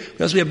minig.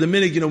 Because we have the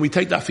minig, we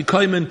take the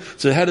afikoymen,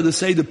 so the head of the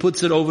Seder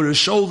puts it over his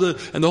shoulder,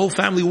 and the whole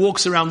family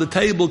walks around the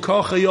table. We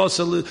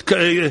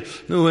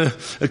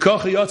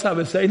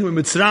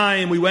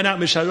went out,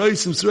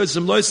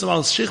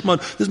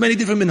 there's many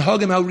different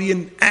minhagim how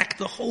reenact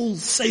the whole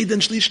Seder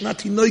and Shlish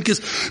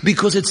Natinoikis,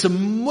 because it's a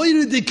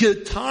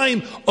moiridik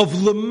time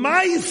of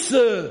l'maisa,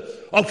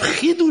 of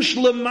chidush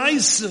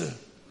l'maisa.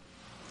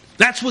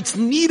 That's what's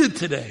needed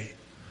today.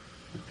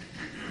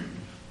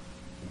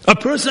 A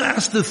person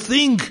has to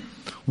think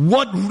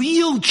what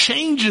real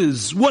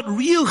changes, what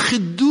real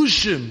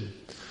chidushim.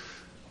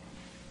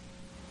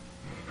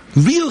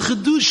 Real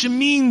chidushim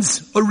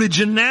means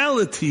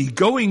originality,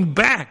 going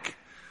back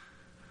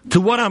to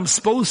what I'm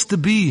supposed to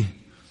be.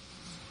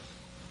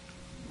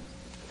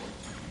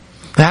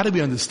 How do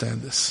we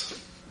understand this?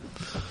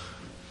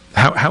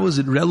 How is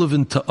it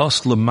relevant to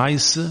us,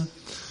 Lamaisa?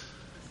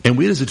 And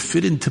where does it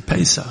fit into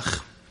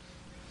Pesach?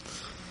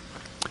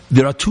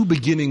 There are two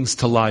beginnings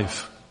to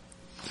life.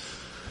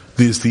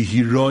 There's the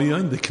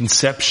Hiroyan, the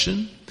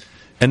conception,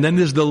 and then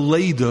there's the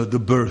Leda, the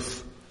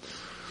birth.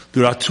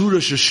 There are two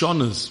Rosh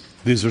Hashanahs.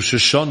 There's Rosh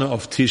Hashanah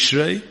of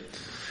Tishrei,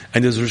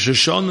 and there's Rosh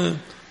Hashanah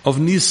of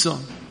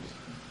Nisan.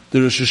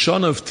 The Rosh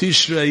Hashanah of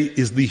Tishrei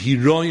is the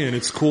Hiroyan.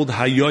 It's called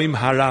Hayoim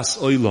Haras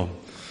Olam.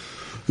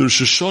 The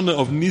Rosh Hashanah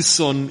of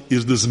Nisan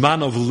is the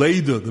Zman of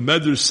Leda. The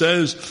Medrash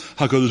says,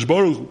 HaKadosh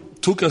Baruch Hu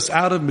took us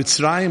out of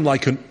Mitzrayim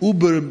like an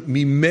uber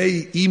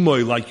mimei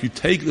imoy, like you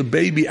take the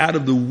baby out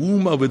of the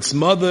womb of its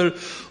mother.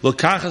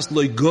 Lokachas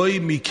loy goy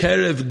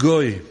mikerev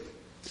goy.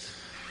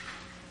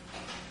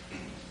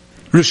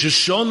 Rosh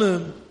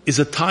Hashanah is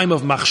a time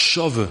of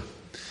machshava.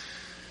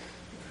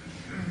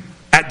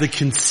 At the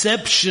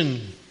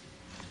conception,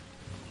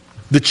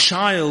 the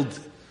child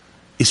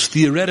is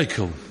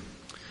theoretical.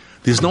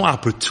 There's no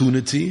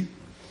opportunity.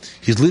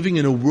 He's living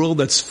in a world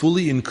that's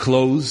fully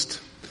enclosed.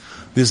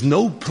 There's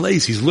no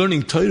place. He's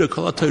learning Torah,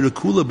 Kala Torah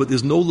Kula, but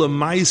there's no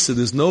lamaisa,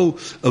 there's no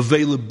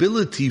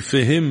availability for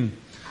him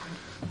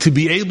to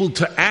be able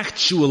to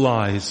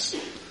actualize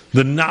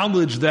the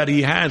knowledge that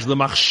he has, the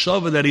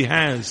machshava that he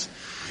has.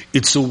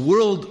 It's a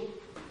world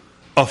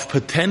of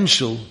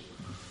potential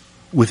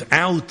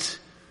without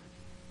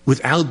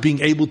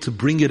being able to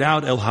bring it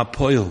out el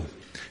hapoil.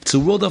 It's a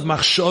world of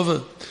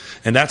machshava,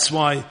 and that's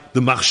why the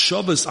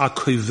machshavas are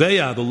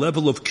koveya, the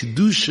level of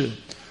kedusha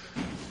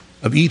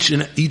of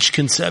each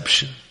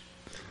conception.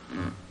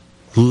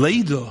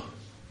 Later,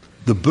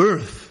 the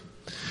birth,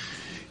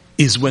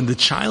 is when the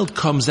child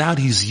comes out,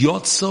 he's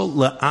yotzo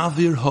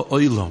le'avir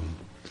ha'olam.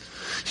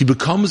 He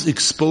becomes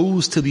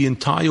exposed to the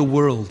entire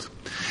world.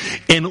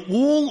 And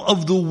all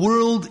of the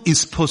world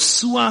is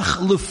posuach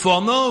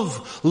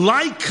lefonov,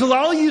 like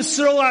Klal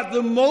Yisrael at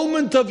the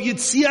moment of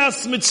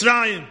Yitzias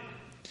Mitzrayim.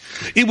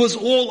 It was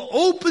all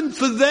open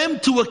for them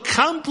to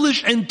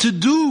accomplish and to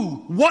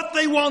do what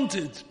they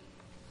wanted.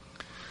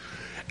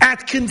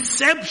 At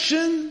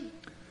conception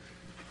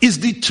is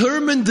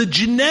determined the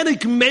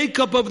genetic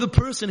makeup of the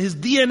person, his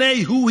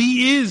DNA, who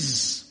he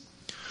is.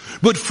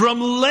 But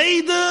from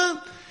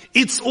later,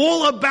 it's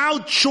all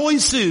about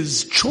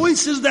choices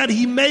that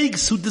he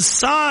makes to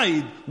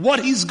decide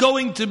what he's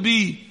going to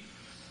be.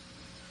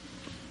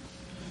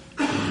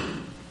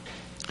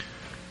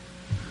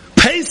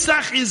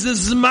 Pesach is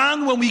a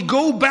zman when we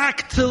go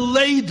back to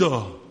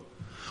Leidah.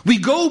 We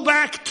go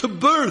back to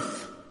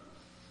birth.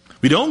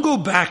 We don't go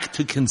back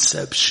to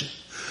conception.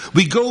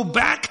 We go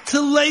back to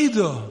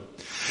Leidah.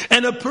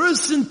 And a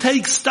person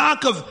takes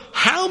stock of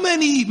how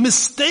many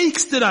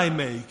mistakes did I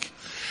make?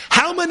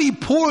 How many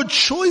poor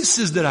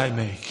choices did I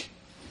make?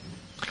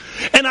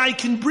 And I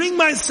can bring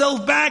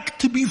myself back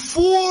to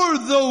before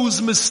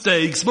those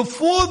mistakes,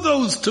 before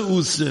those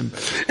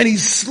te'usim. And he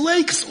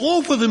slakes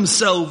off of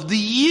himself the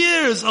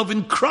years of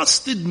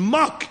encrusted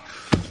muck,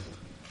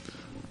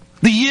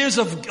 the years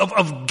of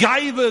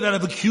gaiva that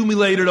have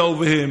accumulated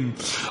over him,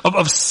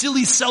 of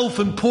silly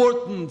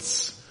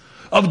self-importance,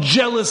 of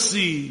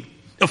jealousy,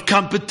 of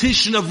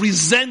competition, of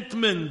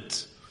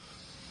resentment,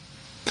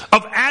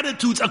 of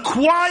attitudes,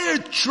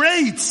 acquired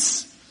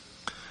traits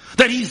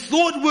that he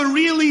thought were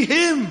really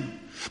him.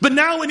 But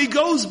now when he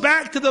goes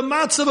back to the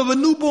matzav of a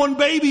newborn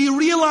baby, he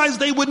realized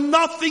they were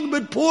nothing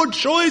but poor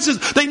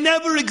choices. They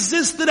never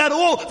existed at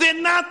all. They're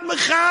not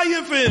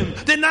mechayev him.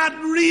 They're not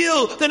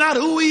real. They're not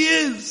who he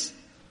is.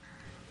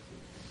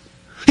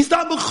 He's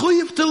not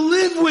mechayev to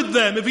live with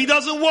them if he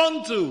doesn't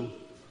want to.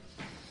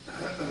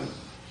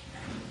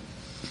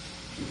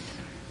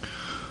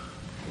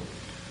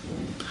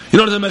 You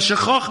know, the Meshech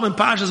Chochmah in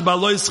Parshas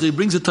Baloisri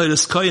brings it to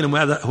this kohen who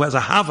has a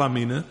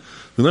havamina.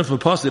 We learn from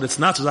the pasuk that it's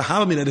not as a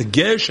havamina. The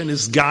gersh and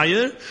his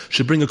gayer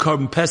should bring a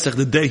korban pesach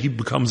the day he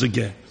becomes a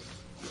ger.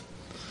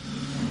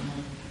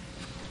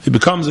 If he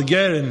becomes a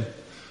ger in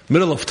the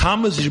middle of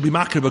Tammuz, he should be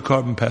makir a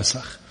korban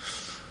pesach,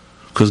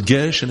 because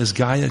gersh and his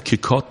gayer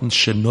kikotten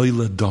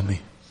shenoyle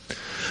domi.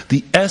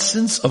 The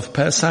essence of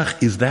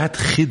Pesach is that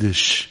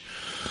chiddush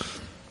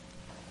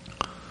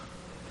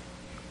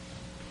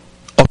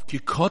of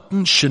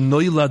kikotten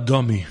shenoyle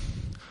domi,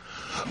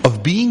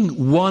 of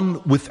being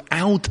one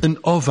without an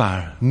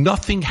ovar.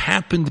 Nothing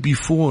happened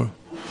before.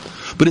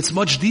 But it's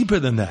much deeper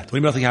than that. What do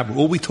you mean nothing happened?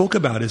 All we talk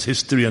about is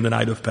history on the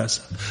night of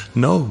Pesach.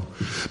 No.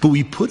 But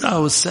we put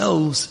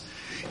ourselves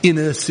in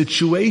a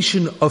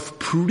situation of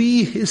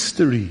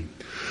prehistory.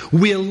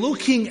 We're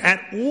looking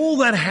at all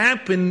that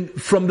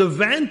happened from the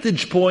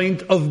vantage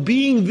point of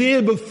being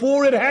there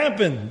before it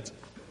happened.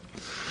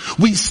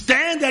 We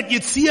stand at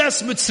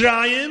Yetzias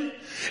Mitzrayim,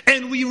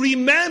 and we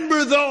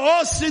remember the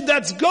osid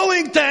that's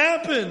going to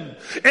happen,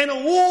 and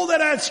all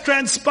that has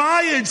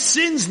transpired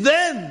since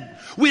then.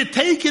 We're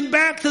taken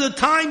back to the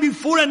time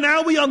before, and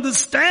now we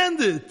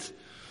understand it.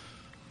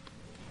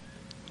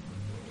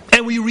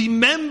 And we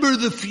remember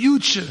the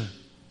future.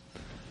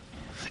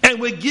 And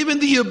we're given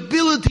the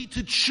ability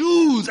to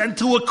choose and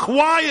to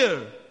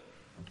acquire.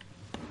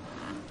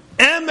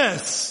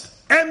 Emes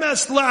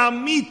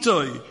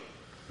la'amitoi.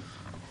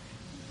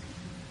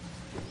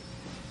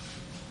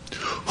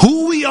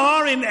 Who we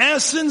are in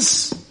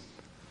essence,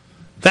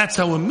 that's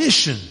our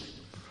mission.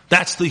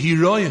 That's the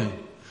heroine.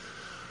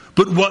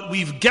 But what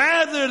we've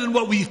gathered and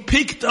what we've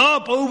picked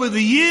up over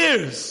the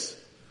years,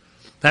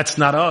 that's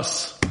not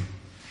us.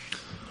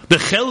 The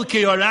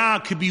chelkei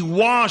hara could be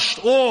washed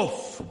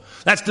off.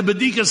 That's the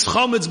bedikas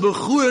chometz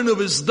b'churin of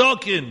his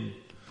dokin.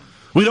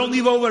 We don't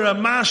leave over a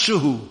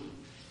mashahu.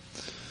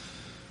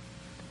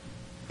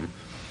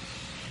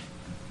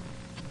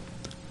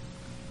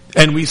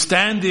 And we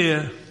stand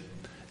there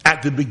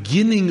at the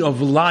beginning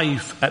of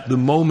life, at the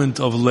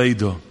moment of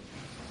Leidah.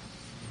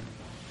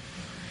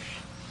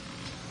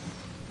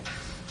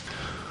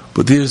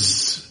 But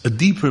there's a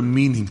deeper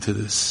meaning to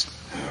this.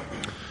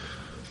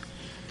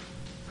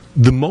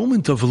 The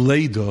moment of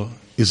Leidah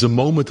is a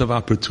moment of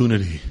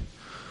opportunity.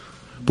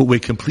 but we're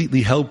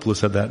completely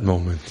helpless at that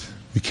moment.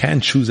 We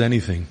can't choose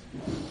anything.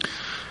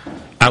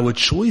 Our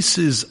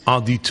choices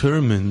are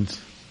determined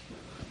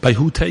by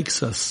who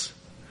takes us.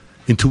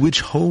 Into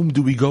which home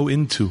do we go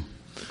into?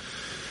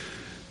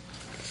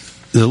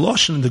 The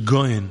Lashon and the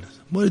Goyen.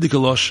 What is the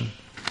Lashon?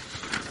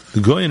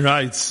 The Goyen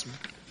writes,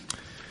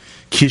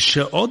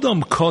 Kishe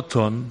Odom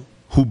Koton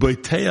hu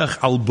boiteach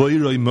al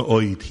boiroi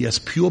me'oid. He has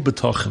pure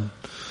betochen.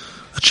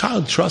 A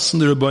child trusts in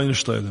the Rebbeinu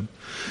Shloim.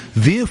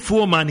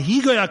 Therefore, man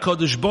higay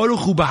HaKadosh Baruch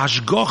Hu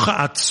b'hashgocha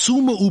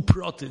atzuma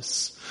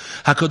uprotis.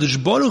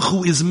 HaKadosh Baruch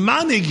Hu is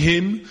manning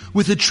him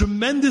with a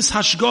tremendous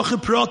hashgocha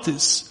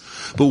protis.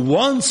 But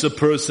once a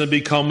person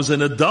becomes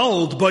an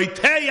adult, he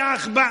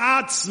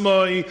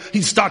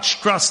starts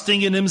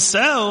trusting in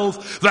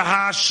himself. And the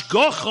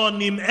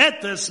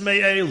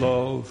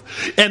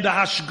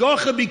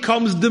hashgocha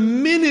becomes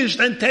diminished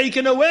and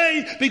taken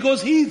away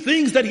because he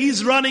thinks that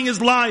he's running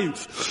his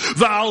life.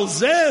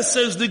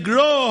 Says the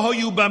Gro,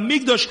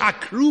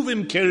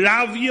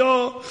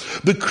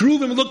 the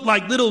Kruvim looked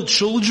like little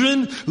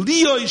children.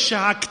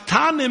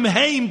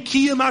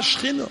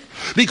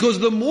 Because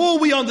the more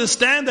we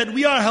understand that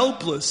we are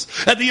helpless,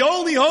 that the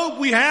only hope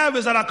we have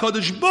is that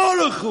HaKadosh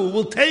Baruch Hu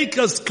will take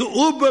us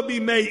k'uba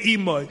b'mei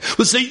imoy.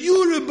 We'll say,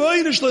 you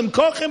Rebbeinu Shlem,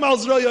 kochem al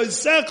zroy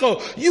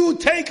yosecho, you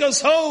take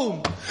us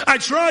home. I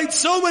tried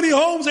so many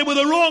homes, they were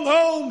the wrong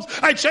homes.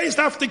 I chased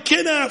after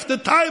kinah, after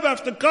taiva,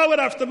 after kavod,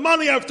 after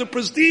money, after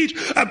prestige,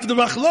 after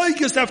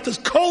machloikes, after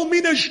kol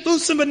mina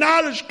shtusim and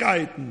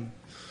narishkeiten.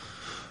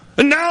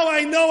 And now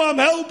I know I'm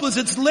helpless.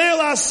 It's Leil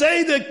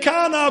HaSeder,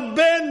 Kana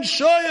Ben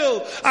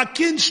Shoyel. A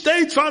kind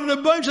steht von der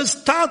Rebbeinu,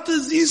 says, Tate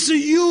Zisa,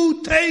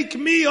 you take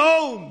me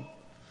home.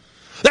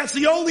 That's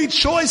the only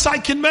choice I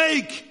can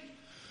make.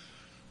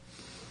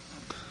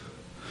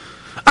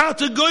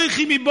 Ate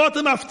goichi mi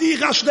botem aftich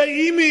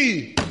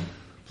ashteimi.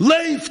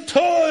 Leif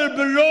tor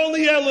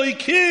beroli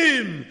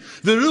Eloikim.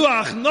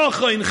 Veruach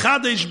nocha in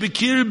chadesh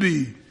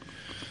bekirbi.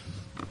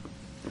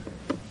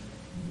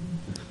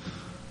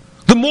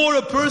 The more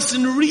a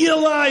person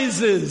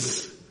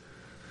realizes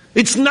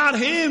it's not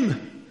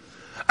him.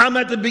 I'm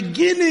at the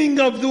beginning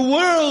of the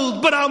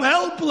world, but I'm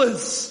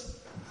helpless.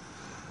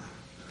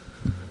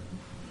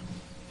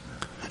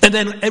 And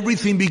then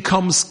everything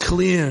becomes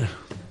clear.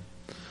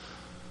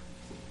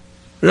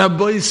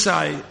 Rabbi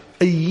Sai,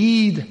 a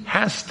Yid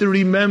has to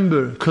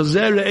remember,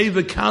 Kozer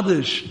Eva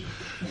Kaddish,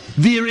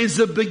 there is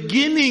a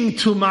beginning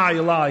to my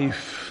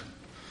life.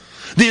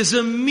 There's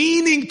a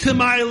meaning to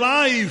my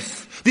life.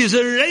 There's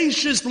a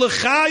rachis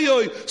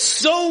l'chayoy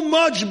so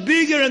much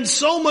bigger and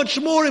so much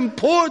more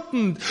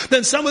important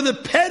than some of the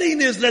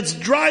pettiness that's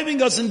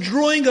driving us and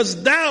drawing us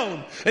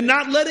down and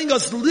not letting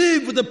us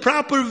live with the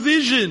proper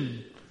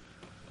vision.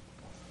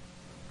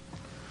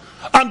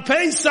 On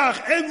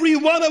Pesach, every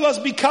one of us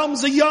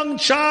becomes a young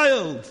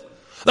child.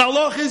 The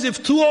halach is,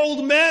 if two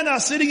old men are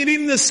sitting and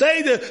eating the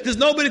Seder, there's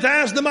nobody to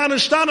ask them on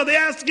Ashtana, they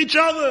ask each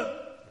other.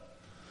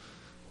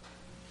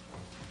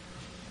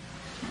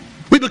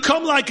 We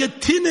become like a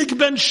Tinnik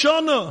Ben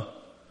Shana.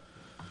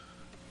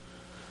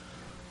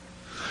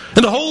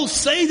 And the whole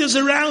Seder is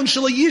around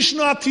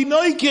Shalayishna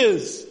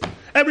Tinoikis.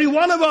 Every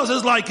one of us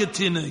is like a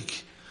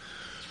Tinnik.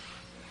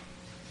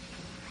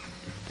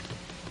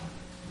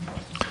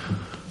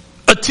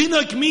 A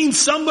Tinnik means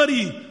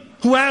somebody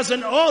who has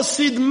an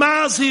Osid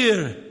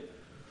Mazir.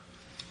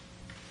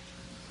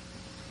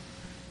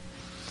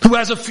 Who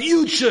has a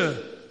future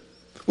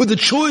with the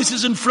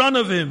choices in front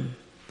of him.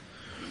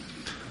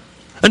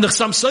 And the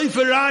Chassam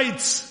Sofer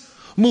writes,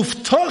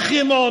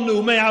 Muftachim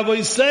anu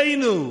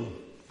me'avoseinu,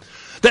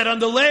 that on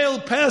the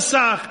Leil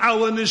Pesach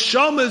our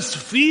neshamas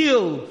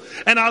feel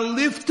and are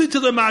lifted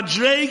to the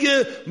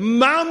madrege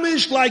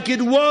mamish like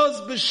it was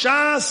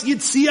b'shas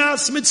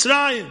Yitzias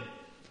Mitzrayim.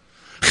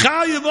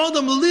 Chayev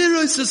Adam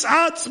liros es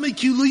atzme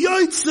ki lo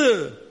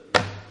yoytze,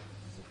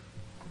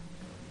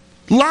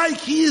 like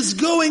he is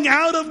going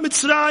out of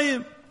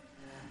Mitzrayim.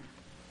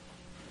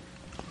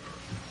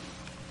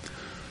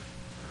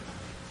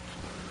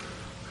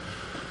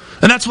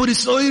 And that's what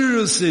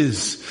Hisoirus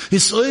is.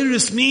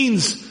 Hisoirus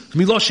means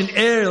Miloshin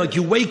air, like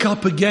you wake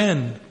up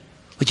again.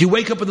 Like you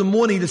wake up in the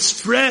morning, it's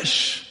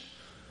fresh.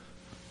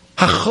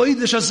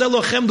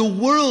 The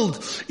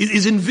world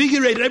is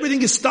invigorated,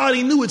 everything is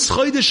starting new. It's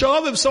Chodesh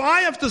Aviv, so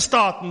I have to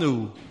start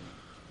new.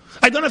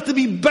 I don't have to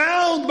be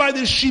bound by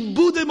the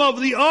shibudim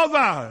of the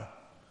Avar.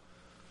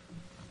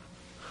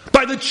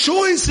 By the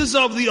choices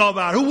of the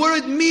Avar, who were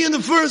at me in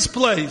the first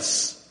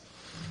place.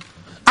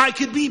 I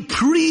could be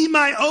pre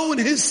my own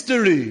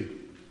history.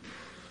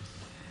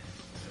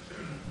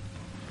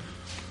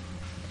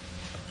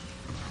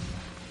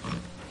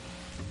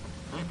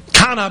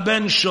 Kana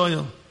Ben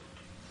Shoyel.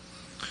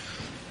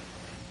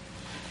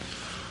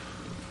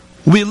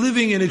 We're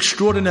living in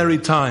extraordinary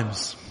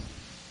times.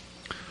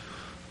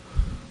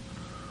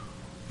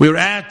 We're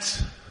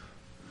at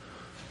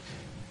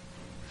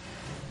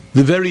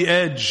the very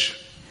edge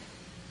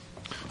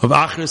of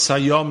Achres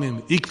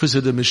Hayomim,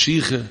 Ikvus de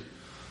Mashiach.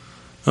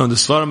 On the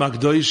Svarim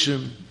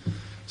HaKadoshim,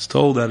 it's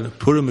told that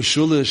Purim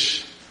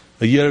Meshulish,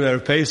 A year of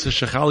Erev Pesach,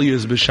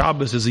 Shechaliyas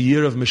b'Shabbos, is a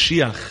year of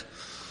Mashiach.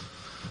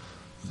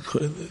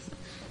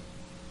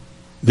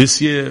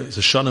 This year is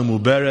a Shana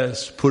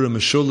Muberes, Purim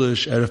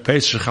Meshulish, Erev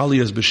Pesach,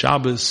 Shechaliyas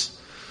b'Shabbos,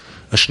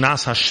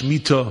 Ashnas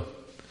HaShmita.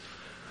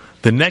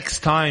 The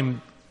next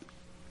time,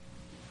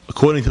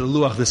 according to the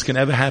Luach, this can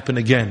ever happen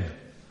again,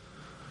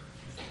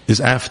 is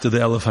after the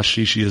Elef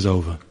HaShishi is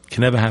over.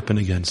 Can never happen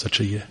again,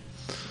 such a year.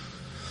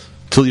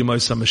 Till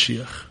Yemosah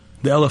Mashiach.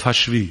 The Elef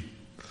HaShvi.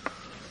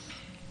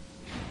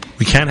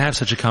 We can't have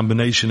such a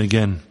combination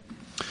again.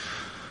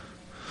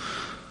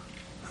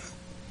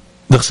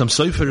 The Chassam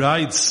Sofer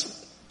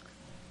writes,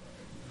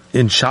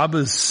 in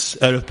Shabbos,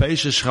 Erev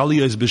Pesach,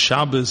 Shechaliyas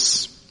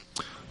b'Shabbos,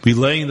 we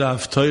laying the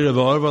Haftorah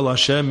v'Orva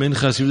L'Hashem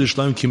Minchas Yudei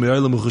Shloim Ki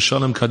Me'olam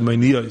Uchoshanim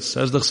Kadmeiniyos.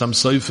 Says the Chassam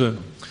Sofer.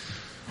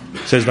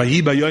 Says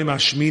Vahi B'Yom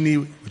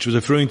HaShmini, which was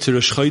referring to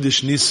Rosh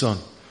Chodesh Nisan.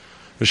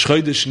 Rosh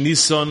Chodesh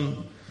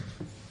Nisan,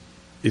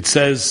 it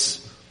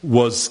says,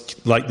 was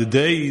like the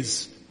day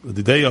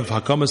of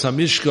Hakamas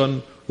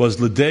HaMishkan, was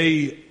the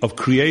day of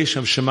creation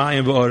of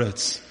Shemayim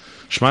v'Oretz.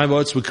 Shemayim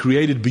v'Oretz were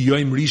created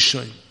B'Yom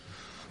Rishon.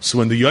 So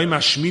when the Yom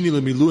HaShmini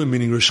L'Miluim,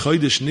 meaning Rosh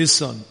Chodesh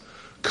Nisan,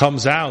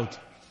 comes out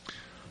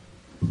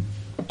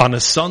on a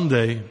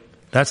Sunday,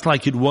 that's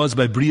like it was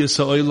by Brias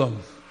HaOlam.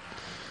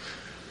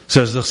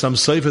 Says the Chassam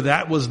Sofer,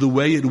 that was the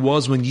way it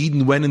was when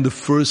Yidden went in the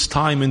first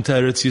time into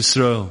Eretz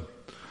Yisrael.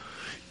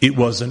 It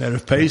was an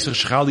Erev Pesach,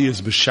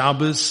 Shechaliyas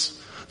b'Shabbos.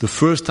 The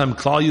first time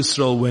Klal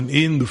Yisrael went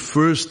in, the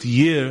first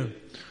year,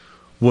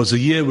 was a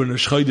year when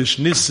Rosh Chodesh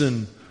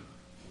Nisan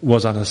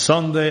was on a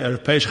Sunday,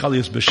 Erev Pesach,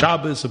 Shechaliyas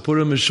b'Shabbos, a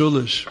Purim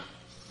Meshulish.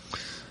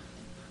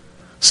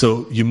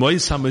 So,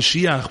 Yemois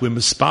HaMashiach, we're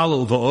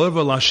Mispalel,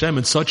 V'Orva L'Hashem,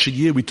 in such a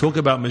year, we talk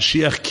about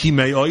Mashiach Ki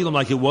Me'olam,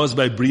 like it was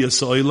by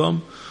Brias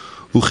HaOlam,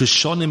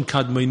 Ucheshonim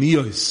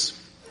Kadmeiniyos.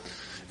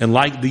 And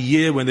like the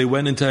year when they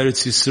went into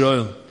Eretz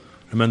Yisrael.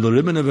 Remember, the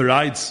Rebbe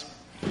writes,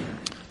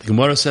 the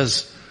Gemara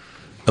says,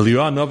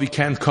 Eliyahu Novi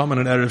can't come on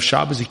an Erev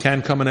Shabbos, he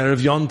can't come on an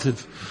Erev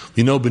Yontiv.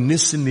 We know,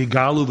 B'Nissen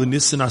Nigalu,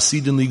 B'Nissen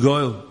Asidin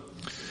Ligoil.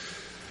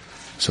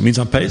 So it means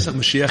on Pesach,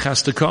 Mashiach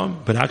has to come.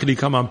 But how can he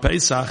come on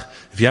Pesach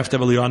if you have to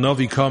have Eliyahu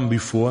Novi come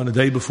before, and the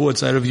day before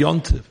it's Erev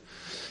Yontiv?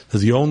 So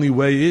the only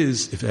way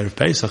is if Erev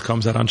Pesach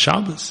comes out on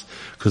Shabbos.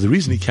 Because the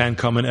reason he can't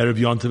come on Erev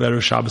Yontiv,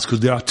 Erev Shabbos, because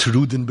there are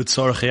Terudin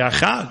B'tzorach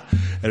HaChag.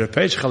 Erev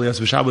Pesach, Chaliyas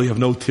B'Shabbos, you have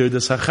no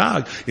Tirdas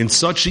HaChag. In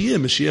such a year,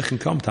 Mashiach can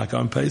come, Taka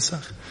on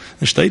Pesach.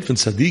 And steht von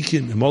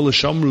Tzadikim, Imol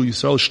Shamru,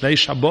 Yisrael, Shnei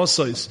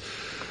Shabbosos.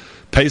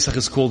 Pesach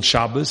is called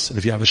Shabbos, and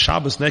if you have a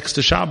Shabbos next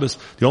to Shabbos,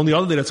 the only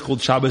other day that's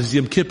called Shabbos is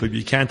Yom Kippur.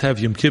 You can't have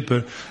Yom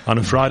Kippur on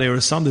a Friday or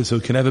a Sunday, so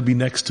it can never be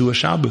next to a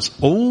Shabbos.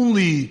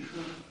 Only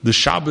the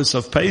Shabbos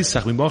of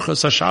Pesach,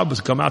 Mimochas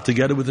HaShabbos, come out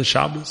together with the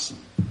Shabbos.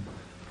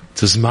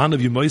 It's a Zman of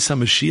Yemois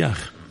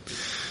HaMashiach.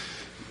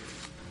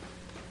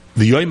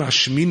 The Yom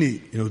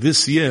HaShmini,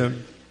 this year,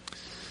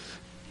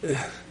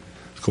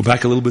 go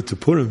back a little bit to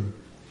Purim.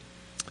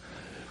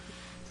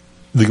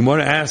 The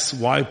Gemara asks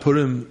why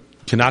Purim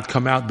cannot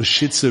come out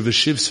b'shitzer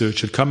v'shivser. It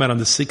should come out on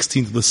the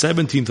 16th, the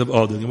 17th of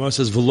Adar. The Gemara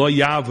says, v'lo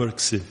yavar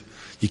ksiv.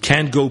 You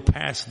can't go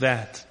past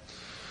that.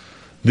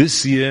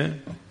 This year,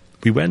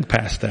 we went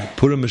past that.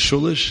 Purim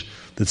Meshulish,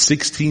 the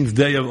 16th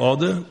day of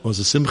Adar,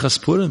 was a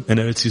Simchas Purim in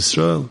Eretz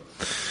Yisrael.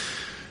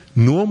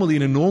 Normally,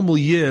 in a normal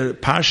year,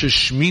 Parsha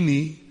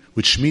Shmini,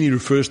 which Shmini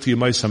refers to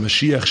Yemais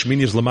HaMashiach,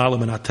 Shmini is Lamala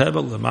Men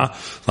HaTevel,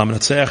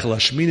 Lamanatzeach La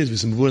Shmini, is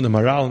V'Zimvur in the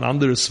Maral and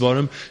andere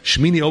Svarim.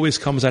 Shmini always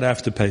comes out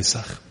after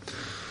Pesach.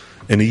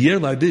 In a year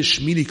like this,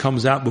 Shmini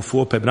comes out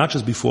before Pesach, not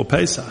just before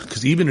Pesach,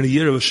 because even in a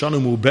year of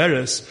Shana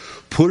Muberes,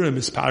 Purim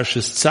is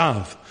Parshas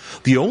Tzav.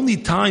 The only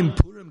time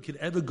Purim can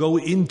ever go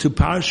into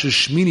Parshas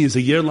Shmini is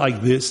a year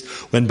like this,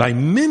 when by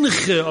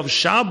Mincha of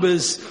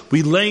Shabbos,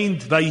 we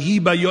learned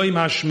Vayhi B'Yom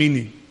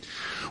HaShmini.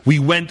 We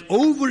went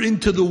over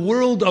into the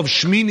world of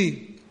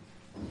Shmini.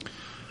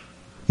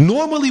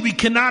 Normally we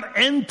cannot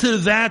enter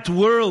that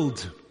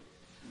world.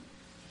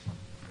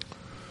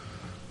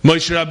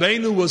 Moshe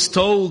Rabbeinu was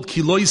told,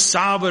 Ki loy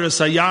savar es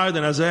hayard,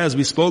 and as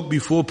we spoke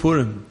before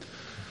Purim,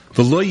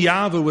 V'lo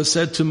yavar was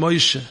said to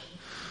Moshe.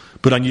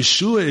 But on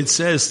Yeshua it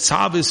says,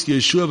 Tzavis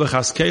Yeshua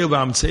v'chaskeu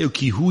v'amtzeu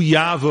ki hu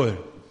yavar.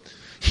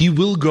 He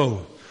will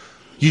go.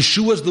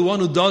 Yeshua is the one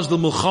who does the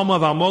Milchama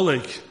of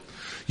Amalek.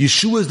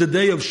 Yeshua is the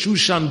day of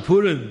Shushan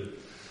Purim.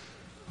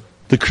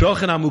 The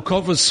Krochen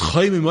HaMukafas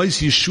Chaim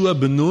Imais Yeshua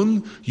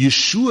Benun.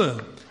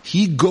 Yeshua,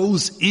 he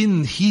goes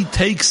in, he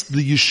takes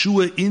the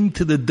Yeshua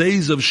into the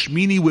days of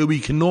Shmini where we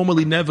can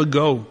normally never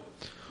go.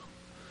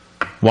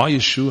 Why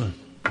Yeshua?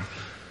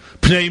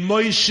 Pnei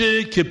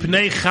Moshe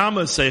kipnei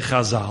Chama, say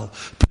Chazal.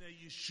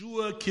 Pnei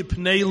Yeshua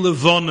kipnei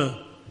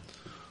Levana.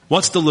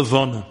 What's the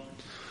Levana?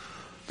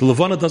 The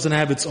Levana doesn't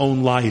have its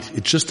own light.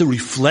 It's just a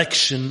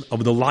reflection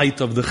of the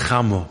light of the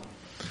Chama.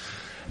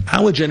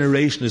 Our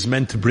generation is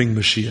meant to bring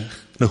Mashiach.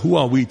 Now who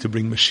are we to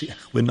bring Mashiach?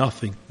 We're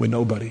nothing. We're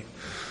nobody.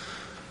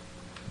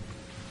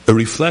 A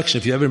reflection,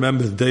 if you ever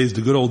remember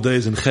the good old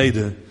days in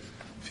Cheder,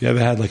 if you ever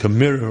had like a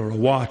mirror or a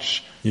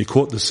watch, and you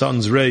caught the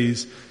sun's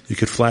rays, you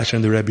could flash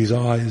in the Rebbe's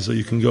eyes, or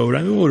you can go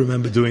around. We all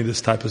remember doing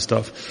this type of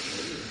stuff.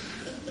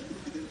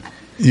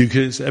 You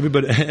can,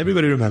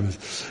 everybody remembers.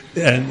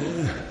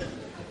 And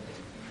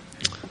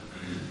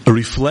a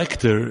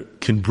reflector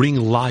can bring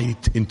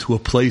light into a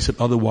place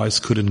that otherwise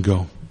couldn't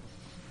go.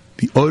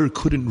 The oil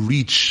couldn't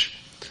reach.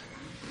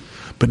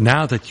 But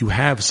now that you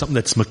have something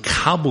that's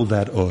makabel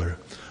that oil,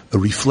 a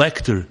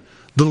reflector,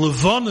 the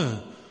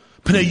levana,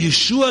 Pnei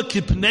Yeshua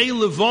ki pnei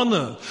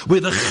levana, where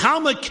the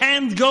Chama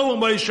can't go,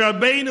 and Moshe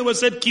Rabbeinu was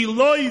said, ki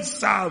lo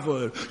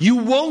yisavar, you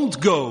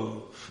won't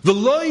go. The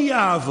lo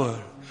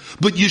yavar.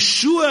 But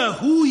Yeshua,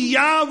 hu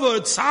yavar,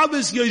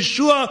 tzabes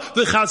Yeshua,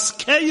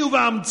 v'chaskeu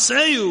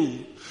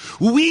v'amtzeu.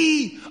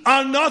 We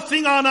are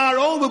nothing on our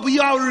own, but we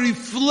are a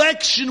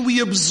reflection. We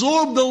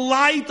absorb the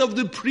light of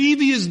the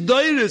previous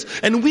dairas,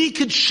 and we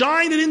could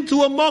shine it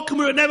into a makom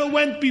where it never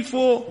went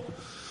before.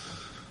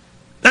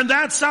 And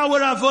that's our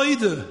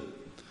avodah.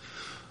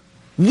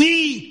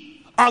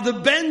 We are the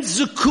ben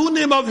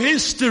zukunim of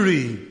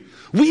history.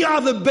 We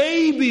are the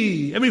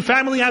baby. Every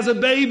family has a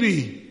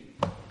baby.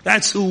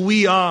 That's who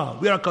we are.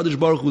 We are Kadosh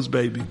Baruch Hu's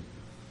baby.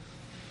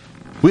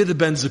 We're the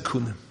ben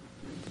zukunim.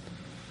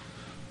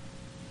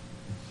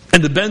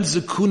 And the ben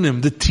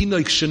zukunim, the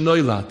tinoik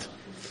shenoilad,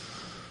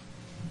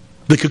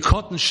 the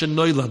kekotten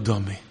shenoilad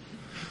domi,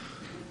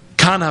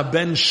 kan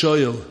ha-ben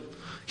shoyel,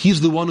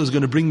 he's the one who's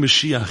going to bring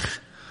Mashiach.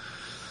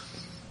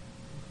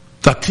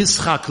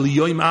 Vatischak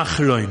liyoim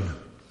acharoin.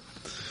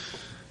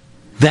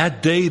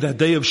 That day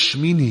of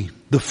Shmini,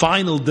 the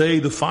final day,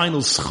 the final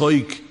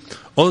schoik,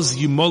 oz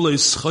yimolei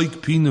schoik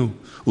pinu,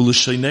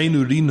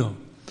 u'l'sheineinu rino.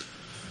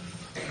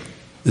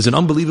 There's an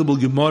unbelievable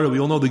Gemara. We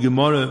all know the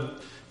Gemara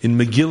in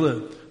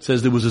Megillah. It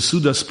says there was a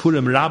Sudas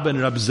Purim. Rabba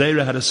and Rab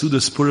Zera had a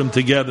Sudas Purim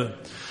together.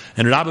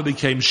 And Rabba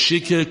became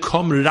shikeh,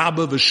 kom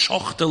Rabba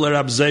v'shochtel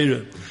Rab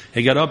Zera.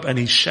 He got up and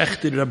he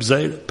shechted Rab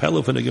Zera.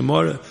 Peluf in the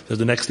Gemara. Says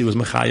the next day was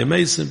Machaya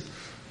Mason.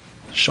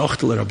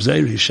 Shochtel Rab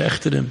Zera, he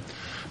shechted him.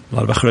 A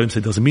lot of Achronim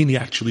say it doesn't mean he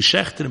actually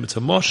shechted him, it's a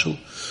moshel.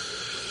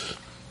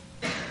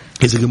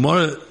 There's a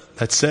Gemara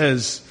that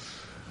says,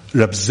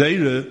 Rab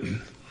Zera,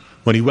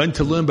 when he went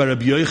to learn by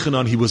Rabbi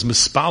Yochanan, he was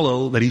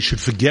mispalel that he should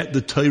forget the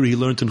Torah he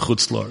learned in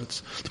Chutz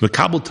La'aretz. The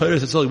Makabel Torah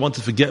says he wanted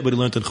to forget what he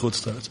learned in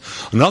Chutz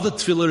La'aretz. Another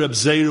tefillah Rab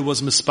Zera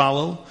was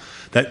mispalel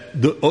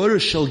that the Ur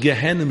Shel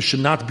Gehenim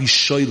should not be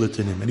shoylet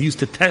in him. And he used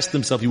to test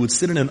himself. He would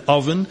sit in an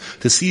oven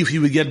to see if he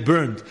would get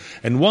burned.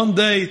 And one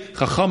day,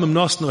 Chachamim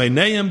nosnu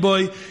einayim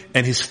boy,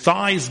 and his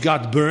thighs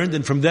got burned,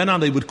 and from then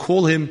on they would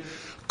call him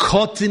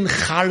Kotin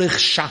Charich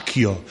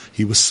Shakyo.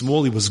 He was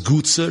small, he was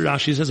Gutzer.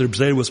 Rashi says Reb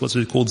Zeir was what's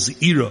called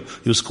Zeira.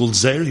 He was called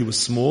Zeir, he was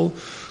small.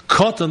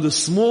 Kotin, the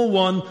small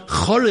one,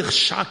 Charich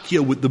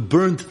Shakyo, with the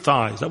burnt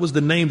thighs. That was the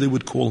name they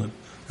would call him.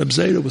 Reb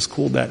Zeir was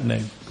called that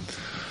name.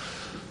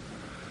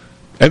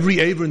 Every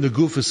Aver in the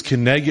Guf is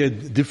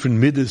Keneged,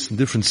 different midas and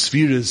different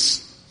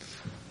spheres.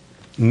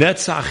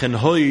 Netzach and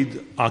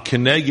Hoid are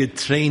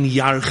Keneged Train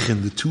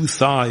Yarchin, the two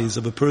thighs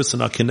of a person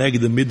are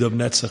Keneged the mid of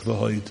Netzach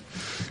v'Hoid.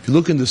 If you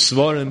look in the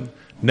Svarim,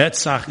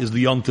 Netzach is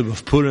the Yontiv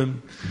of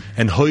Purim,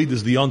 and Hoid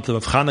is the Yontiv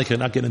of Chanukah.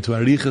 Not getting into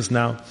Arichas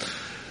now.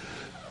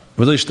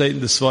 What do I state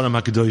in the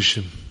Svarim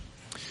HaKadoshim?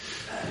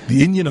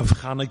 The Indian of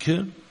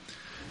Chanukah,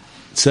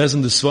 it says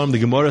in the Svarim, the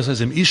Gemara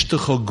says, Im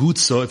Ishtecho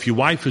Gutzo, if your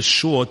wife is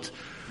short,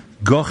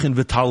 Gochin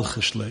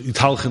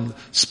v'talchen,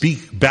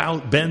 speak, bow,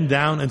 bend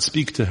down and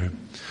speak to her.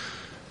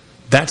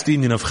 That's the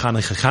Indian of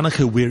Chanukah.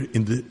 Chanukah, we're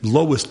in the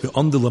lowest, we're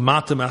under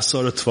Lamata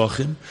Masora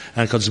Tvachim,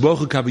 and Kadosh Baruch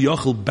Hu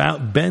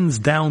Kaviyachal bends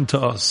down to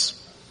us.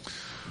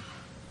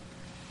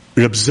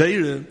 Reb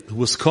Zeira, who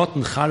was caught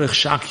in Charech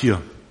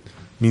Shakya,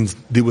 means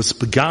there was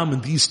Pagam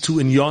in these two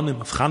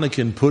inyanim of Chanukah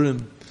and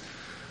Purim.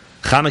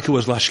 Chanukah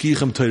was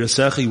Lashkichem Torah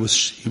Secha, he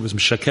was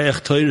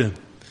Meshakeach Torah.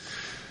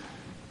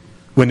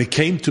 When it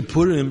came to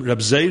Purim, Reb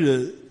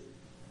Zeira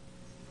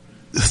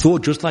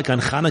thought just like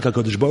on Chanukah,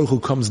 HaKadosh Baruch Hu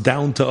comes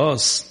down to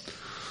us.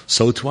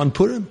 So to on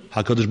Purim,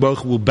 HaKadosh Baruch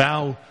Hu will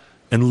bow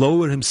and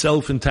lower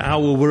himself into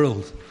our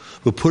world.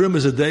 But Purim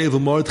is a day of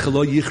Amor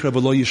T'chelo Yichra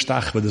V'lo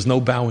Yishtachva. There's no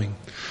bowing.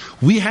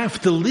 We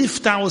have to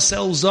lift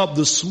ourselves up.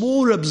 The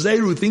small Reb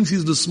Zeira who thinks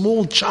he's the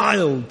small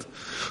child.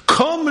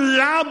 Come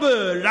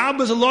Rabbe.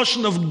 Rabbe is a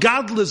lotion of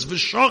godless.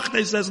 V'shoch,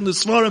 they says in the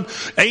Svarim.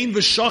 Ein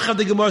v'shoch,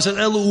 the Gemara says,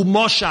 Elu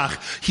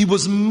u'moshach. He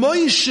was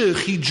moishech.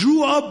 He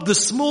drew up the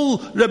small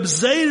Reb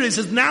Zeira. He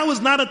says, now is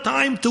not a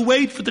time to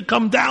wait for it to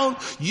come down.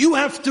 You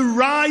have to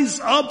rise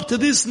up to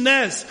this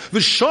nest.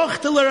 V'shoch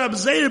tel Reb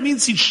Zeira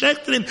means he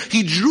shechted him.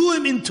 He drew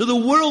him into the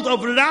world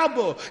of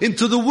Rabbe,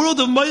 into the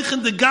world of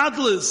Moichen, the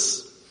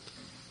godless.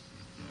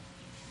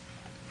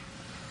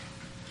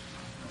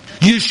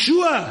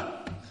 Yeshua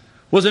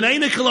was an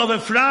Einekel of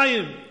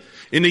Ephraim.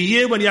 In a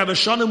year when you have a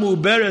Shana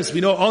Mu'beres,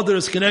 we know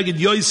others Keneged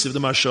Yosef, the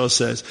Mashal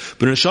says.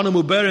 But in a Shana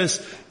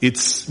Mu'beres,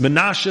 it's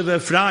Menashe of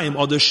Ephraim.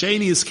 Oder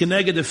Sheni is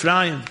Keneged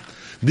Ephraim.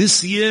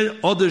 This year,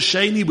 Oder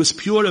Sheni was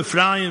pure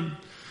Ephraim.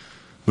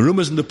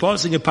 Merumas in the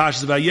passing of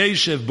Parshas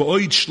Vayeshev,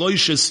 Ba'oid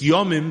Shloishes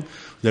Yomim,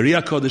 the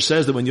Riyah Kodesh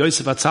says that when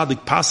Yosef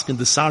HaTzadik paskened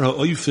the Sar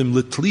HaOyfim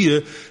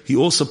L'Tliya, he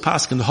also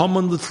paskened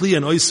Haman L'Tliya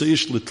and Oysa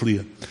Ish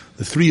L'Tliya,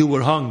 the three who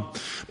were hung.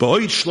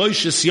 Ba'oid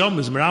Shloishes Yomim,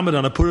 is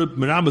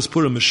Meramas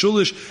Purim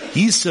Meshulish,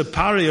 Yisa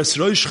Pare Es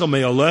Roishcha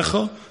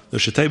Me'alecha, the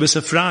Shetebes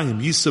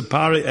Ephraim, Yisa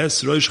Pare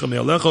Es Roishcha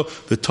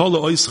Me'alecha, the Tola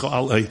Oischa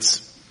Al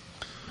Eitz.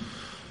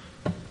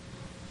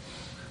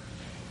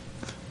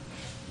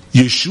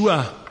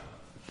 Yeshua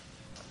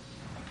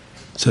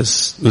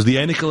says, it was the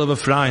enikel of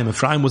Ephraim.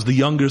 Ephraim was the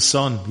younger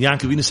son.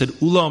 Yaakov Avinu said,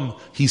 Ulam,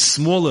 he's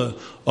smaller.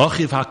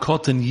 Achiv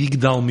hakoten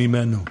yigdal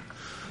mimenu.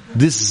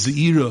 This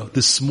Zeira,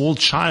 this small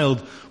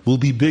child, will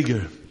be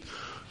bigger.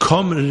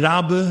 Kom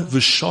rabbe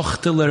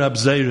v'shochte l'Rab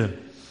Zeira.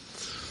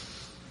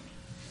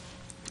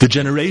 The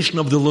generation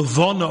of the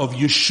Levana, of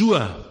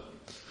Yeshua,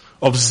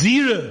 of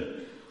Zira,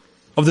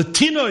 of the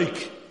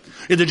Tinoik,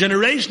 is the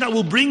generation that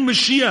will bring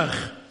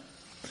Mashiach.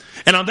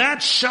 And on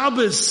that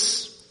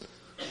Shabbos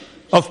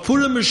of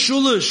Purim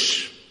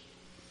Meshulish,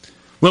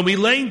 when we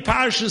learn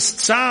Parshas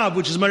Tzav,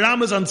 which is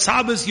Meramas on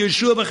Tzabbos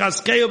Yeshua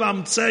v'Chaskeu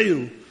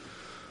v'Amtzeu,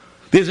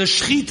 there's a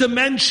Shechita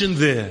mentioned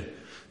there.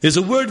 There's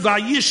a word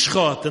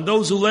Vayishchot, and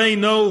those who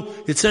learn know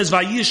it says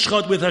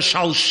Vayishchot with a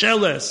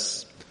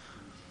Shalsheles.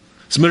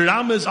 It's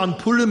Meramas on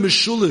Purim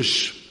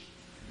Meshulish.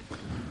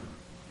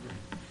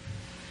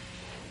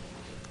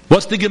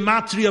 What's the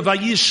gematria of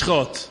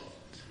Vayishchot?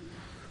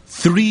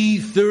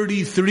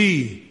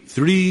 333.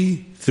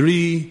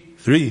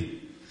 333.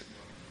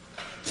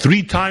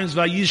 3 times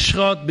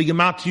Vayishchot,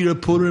 begematria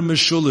Purim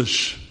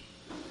Meshulish.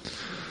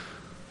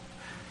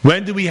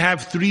 When do we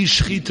have 3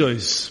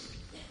 Shechitos?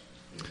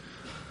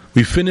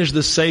 We finish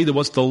the Seder.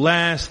 What's the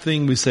last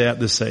thing we say at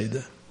the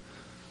Seder?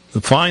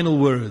 The final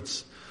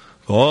words.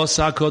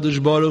 V'osa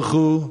Kodesh Baruch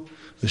Hu,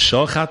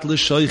 v'shochat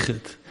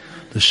l'shoichet,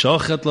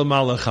 v'shochat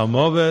l'malach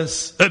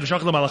hamoves,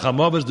 v'shochat l'malach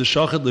hamoves,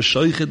 v'shochat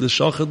l'shoichet,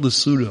 v'shochat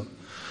l'sura.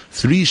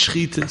 3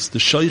 Shechitos, the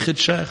shoichet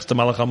shechts, the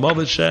malach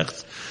hamoves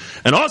shechts,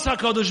 and also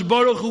HaKadosh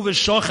Baruch Hu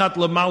v'shochat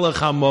l'malach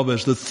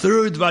hamoves, the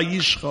third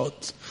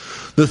Vayishchot,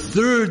 the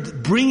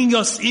third bringing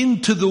us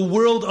into the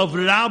world of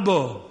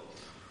Rabbah.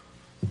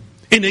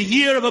 In a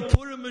year of a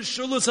Purim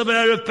Meshulas of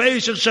Erev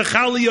Pesach,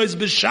 Shechaliyos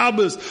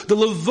b'Shabbos, the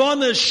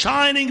Levana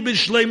shining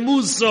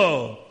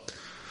b'Shleimusa,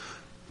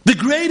 the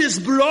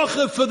greatest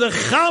bracha for the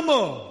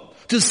Chama,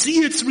 to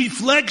see its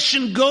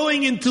reflection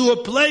going into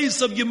a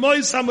place of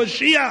Yemois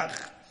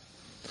HaMashiach.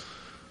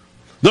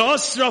 The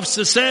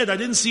Ostrofs said, I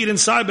didn't see it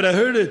inside, but I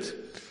heard it.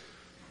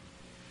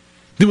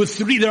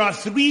 There are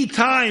 3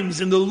 times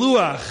in the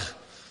Luach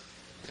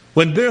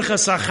when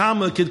Birchas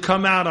HaChama could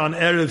come out on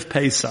Erev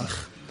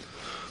Pesach.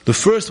 The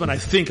first one, I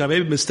think, I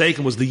may be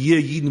mistaken, was the year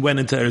Yidden went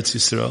into Eretz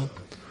Yisrael.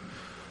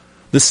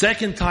 The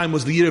second time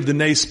was the year of the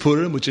Neis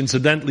Purim, which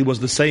incidentally was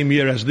the same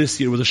year as this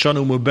year, was a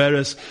Shana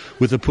Muberes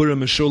with the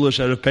Purim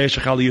Meshulish Erev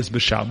Pesach Aliyas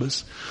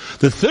B'Shabbos.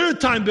 The third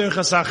time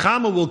Birchas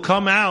HaChama will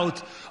come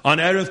out on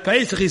Erev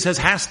Pesach, he says,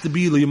 has to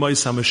be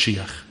L'Yemois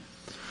HaMashiach.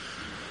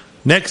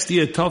 Next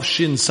year,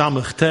 Tovshin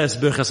Samach Tes,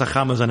 Birchas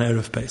HaChama is on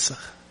Erev Pesach.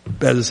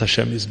 Be'ezus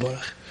Hashem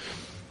Yisborach.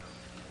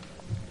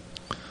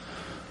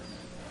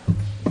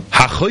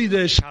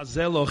 HaChodesh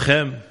Hazel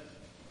Ochem.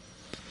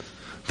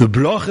 The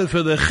bracha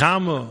for the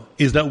Chama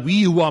is that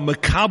we who are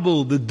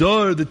Makabel, the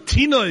Dor, the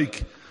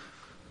Tinoik,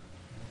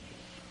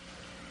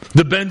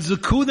 the Ben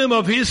Zekunim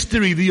of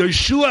history, the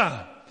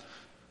Yeshua,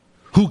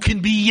 who can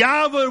be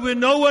Yavar where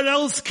nowhere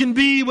else can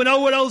be, where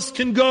nowhere else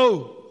can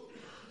go.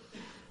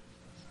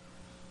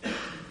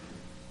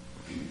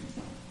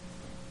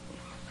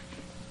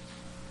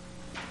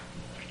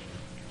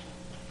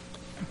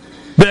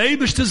 The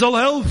Eibishter soll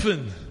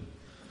helfen.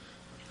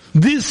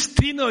 This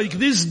Tinoik,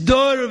 this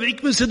door of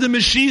Ikmes the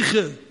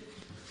Mashiach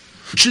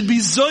should be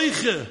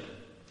Zoiche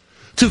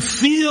to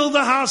feel the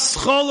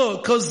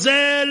Haschala,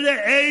 Kozer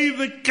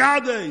Le'ev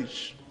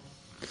Kadesh,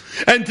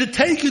 and to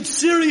take it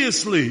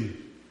seriously.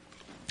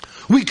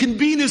 We can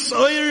be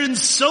Nisoyer in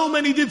so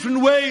many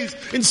different ways,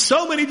 in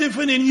so many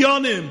different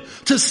inyanim.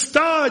 To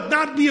start,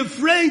 not be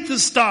afraid to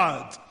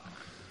start.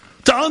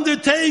 To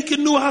undertake a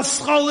new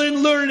Haschala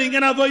in learning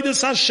and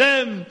Avodas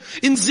Hashem,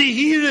 in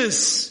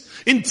Zehiris,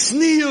 in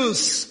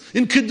Tznius,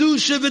 in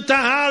Kedusha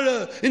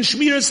v'Tahara, in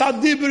Shmiras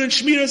HaDibur, in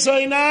Shmiras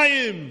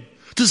HaEinayim.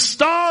 To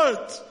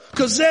start,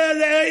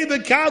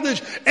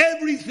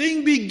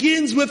 everything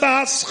begins with a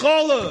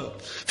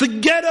Haschala.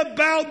 Forget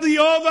about the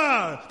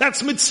Ovar.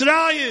 That's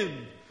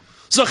Mitzrayim.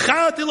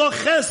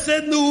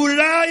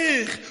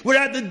 We're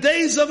at the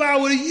days of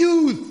our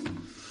youth.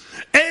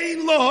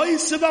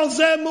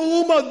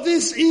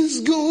 This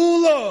is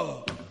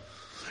Geula.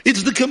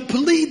 It's the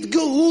complete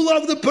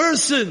Geula of the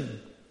person.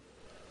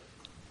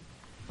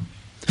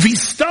 If he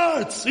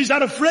starts, he's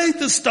not afraid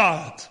to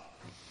start.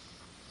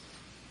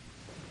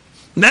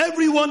 And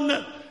everyone,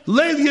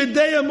 Lev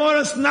Yedei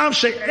Moras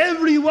Navshek,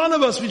 every one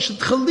of us, we should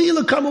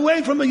Chalila come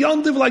away from a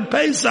Yontiv like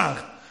Pesach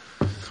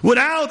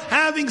without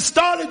having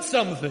started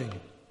something.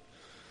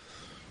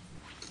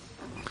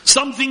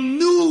 Something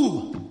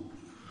new.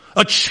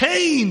 A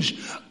change,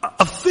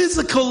 a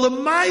physical,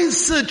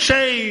 lemaisa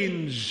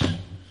change.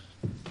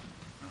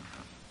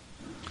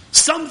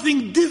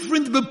 Something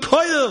different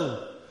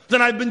b'poil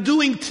than I've been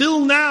doing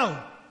till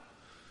now.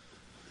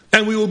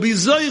 And we will be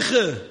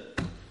zoiche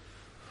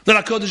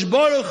that HaKadosh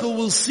Baruch Hu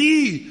will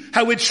see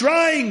how we're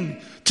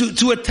trying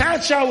to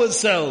attach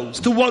ourselves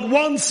to what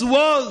once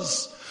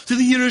was, to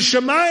the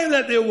Yerushalayim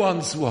that there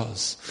once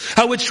was.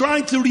 How we're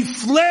trying to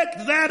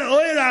reflect that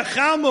Oyer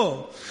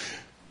HaChamo,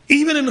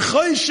 even in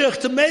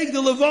Choshech, to make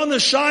the Levana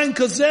shine,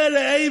 Kazer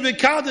Eiveh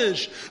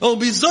Kaddish, or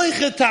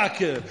Bizoiche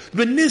Take,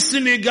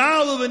 B'nissen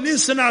Yigal,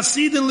 B'nissen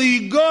Asidin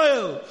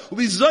Liyigoyel,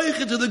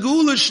 Bizoiche to the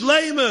Gula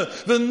Shleima,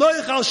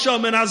 V'noich Al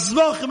Shom, and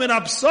Azvochim and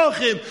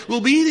Apsochim,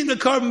 we'll be eating the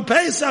Korban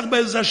Pesach,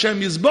 Be'ez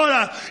Hashem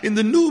Yizborah, in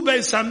the new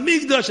Beis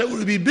HaMikdash that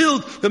will be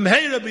built,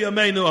 V'mheira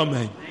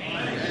B'yameinu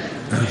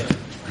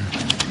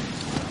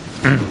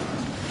Amen.